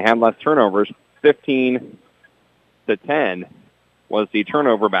they had less turnovers. 15-10 was the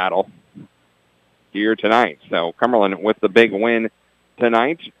turnover battle here tonight. So Cumberland with the big win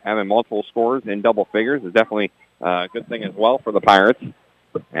tonight, having multiple scores in double figures is definitely a good thing as well for the Pirates.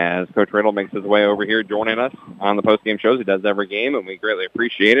 As Coach Riddle makes his way over here joining us on the post-game shows. He does every game, and we greatly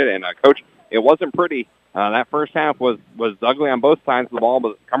appreciate it. And, Coach, it wasn't pretty. That first half was ugly on both sides of the ball,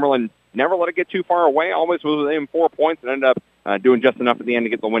 but Cumberland never let it get too far away, always was within 4 points, and ended up doing just enough at the end to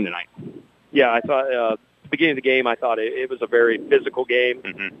get the win tonight. Yeah, I thought at the beginning of the game, I thought it was a very physical game.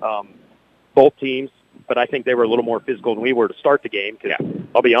 Both teams, but I think they were a little more physical than we were to start the game because,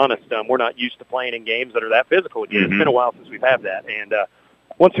 I'll be honest, we're not used to playing in games that are that physical again. It's been a while since we've had that, and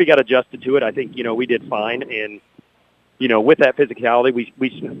once we got adjusted to it, I think, we did fine. And, with that physicality,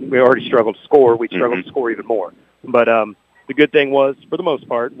 we already struggled to score. We struggled to score even more. But the good thing was, for the most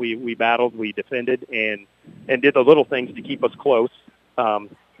part, we battled, we defended, and did the little things to keep us close.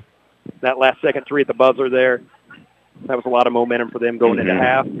 That last second three at the buzzer there, that was a lot of momentum for them going into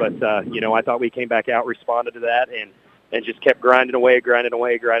half. But, I thought we came back out, responded to that, and just kept grinding away,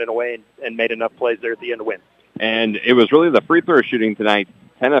 and made enough plays there at the end to win. And it was really the free throw shooting tonight.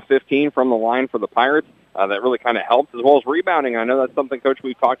 10 of 15 from the line for the Pirates. That really kind of helped, as well as rebounding. I know that's something, Coach,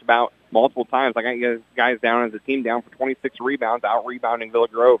 we've talked about multiple times. I got you guys down as a team down for 26 rebounds, out-rebounding Villa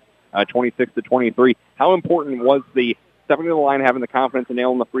Grove 26-23. How important was the stepping to the line, having the confidence and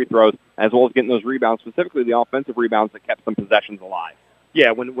nailing the free throws, as well as getting those rebounds, specifically the offensive rebounds that kept some possessions alive?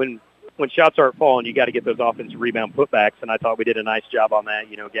 Yeah, when shots aren't falling, you got to get those offensive rebound putbacks, and I thought we did a nice job on that.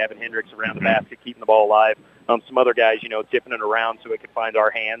 Gavin Hendricks around the basket, keeping the ball alive. Some other guys, tipping it around so it could find our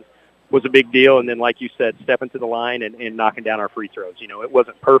hands was a big deal. And then, like you said, stepping to the line and knocking down our free throws. It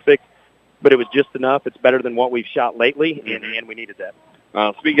wasn't perfect, but it was just enough. It's better than what we've shot lately, and we needed that.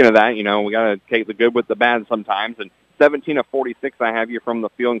 Speaking of that, we got to take the good with the bad sometimes. And 17 of 46 I have you from the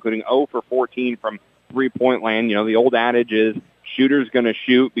field, including 0 for 14 from three-point land. The old adage is shooter's going to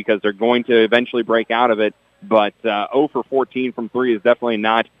shoot because they're going to eventually break out of it. But 0 for 14 from three is definitely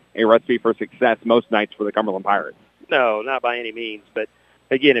not a recipe for success most nights for the Cumberland Pirates. No, not by any means. But,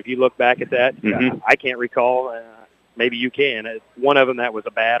 again, if you look back at that, I can't recall. Maybe you can. One of them that was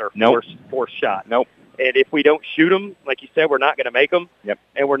a bad or forced shot. Nope. And if we don't shoot them, like you said, we're not going to make them. Yep.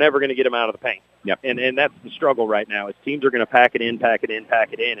 And we're never going to get them out of the paint. Yep. And that's the struggle right now is teams are going to pack it in.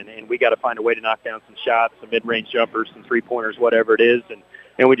 And we got to find a way to knock down some shots, some mid-range jumpers, some three-pointers, whatever it is.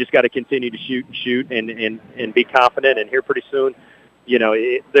 And we just got to continue to shoot and be confident. And here pretty soon,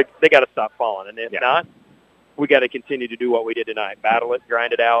 they got to stop falling. And if not, we got to continue to do what we did tonight: battle it,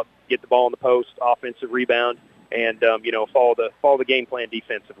 grind it out, get the ball in the post, offensive rebound, and follow the game plan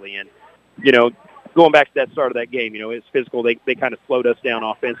defensively. And going back to that start of that game, it's physical. They kind of slowed us down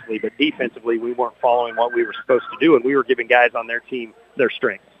offensively, but defensively we weren't following what we were supposed to do, and we were giving guys on their team their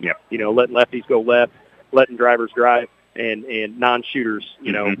strengths. Yep. Letting lefties go left, letting drivers drive, and non-shooters.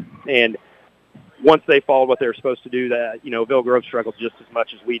 And once they followed what they were supposed to do, that Villa Grove struggled just as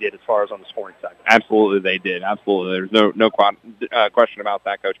much as we did as far as on the scoring side. Absolutely, they did. Absolutely, there's no question about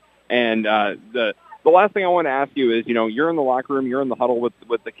that, Coach. And the last thing I want to ask you is, you're in the locker room, you're in the huddle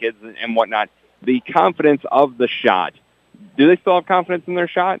with the kids and whatnot. The confidence of the shot. Do they still have confidence in their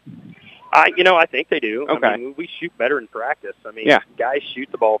shot? I think they do. Okay. We shoot better in practice. Guys shoot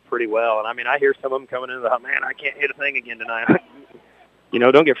the ball pretty well, and I hear some of them coming in and man, I can't hit a thing again tonight.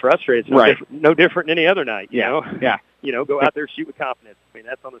 Don't get frustrated. It's no different than any other night. You know? Yeah. Go out there, shoot with confidence.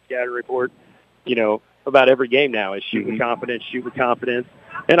 That's on the scatter report. About every game now is shoot with confidence,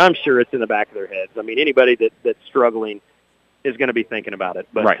 and I'm sure it's in the back of their heads. Anybody that's struggling is going to be thinking about it.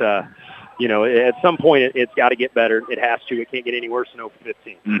 But at some point it's got to get better. It has to. It can't get any worse than 0 for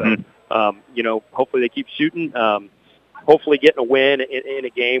 15. So, hopefully they keep shooting. Hopefully getting a win in a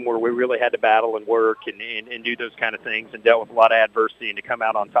game where we really had to battle and work and do those kind of things and dealt with a lot of adversity, and to come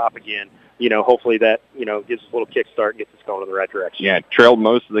out on top again, hopefully that, gives us a little kickstart and gets us going in the right direction. Yeah, trailed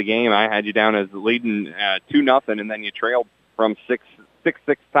most of the game. I had you down as leading 2-0, and then you trailed from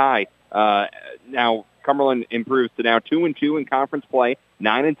 6-6 tie. Now Cumberland improves to now 2-2 in conference play,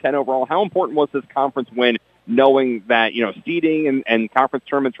 9-10 overall. How important was this conference win knowing that, seeding and conference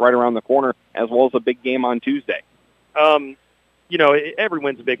tournaments right around the corner, as well as a big game on Tuesday? Every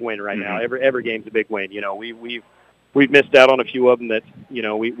win's a big win right now. Every game's a big win. We've missed out on a few of them that,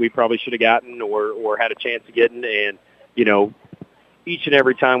 we probably should have gotten or had a chance of getting. And, each and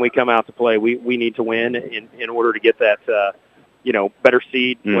every time we come out to play, we need to win in order to get that, better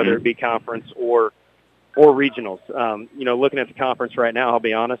seed, whether it be conference or regionals. Looking at the conference right now, I'll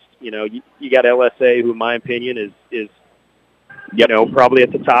be honest, you got LSA, who in my opinion is probably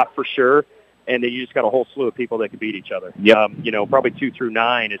at the top for sure. And then you just got a whole slew of people that could beat each other. Probably 2 through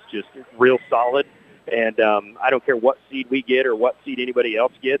 9 is just real solid. And I don't care what seed we get or what seed anybody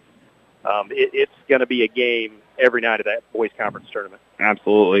else gets. It's going to be a game every night of that boys conference tournament.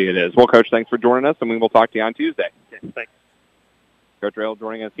 Absolutely it is. Well, Coach, thanks for joining us, and we will talk to you on Tuesday. Okay, thanks. Coach Rail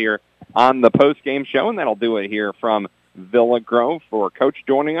joining us here on the post-game show, and that'll do it here from Villa Grove. For Coach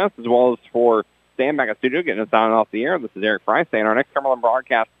joining us, as well as for Sam back at studio, getting us on and off the air. This is Eric Fry saying our next Cumberland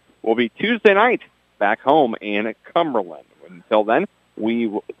broadcast will be Tuesday night back home in Cumberland. Until then, we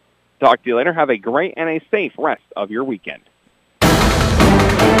will talk to you later. Have a great and a safe rest of your weekend.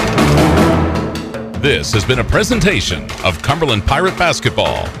 This has been a presentation of Cumberland Pirate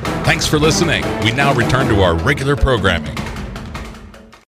Basketball. Thanks for listening. We now return to our regular programming.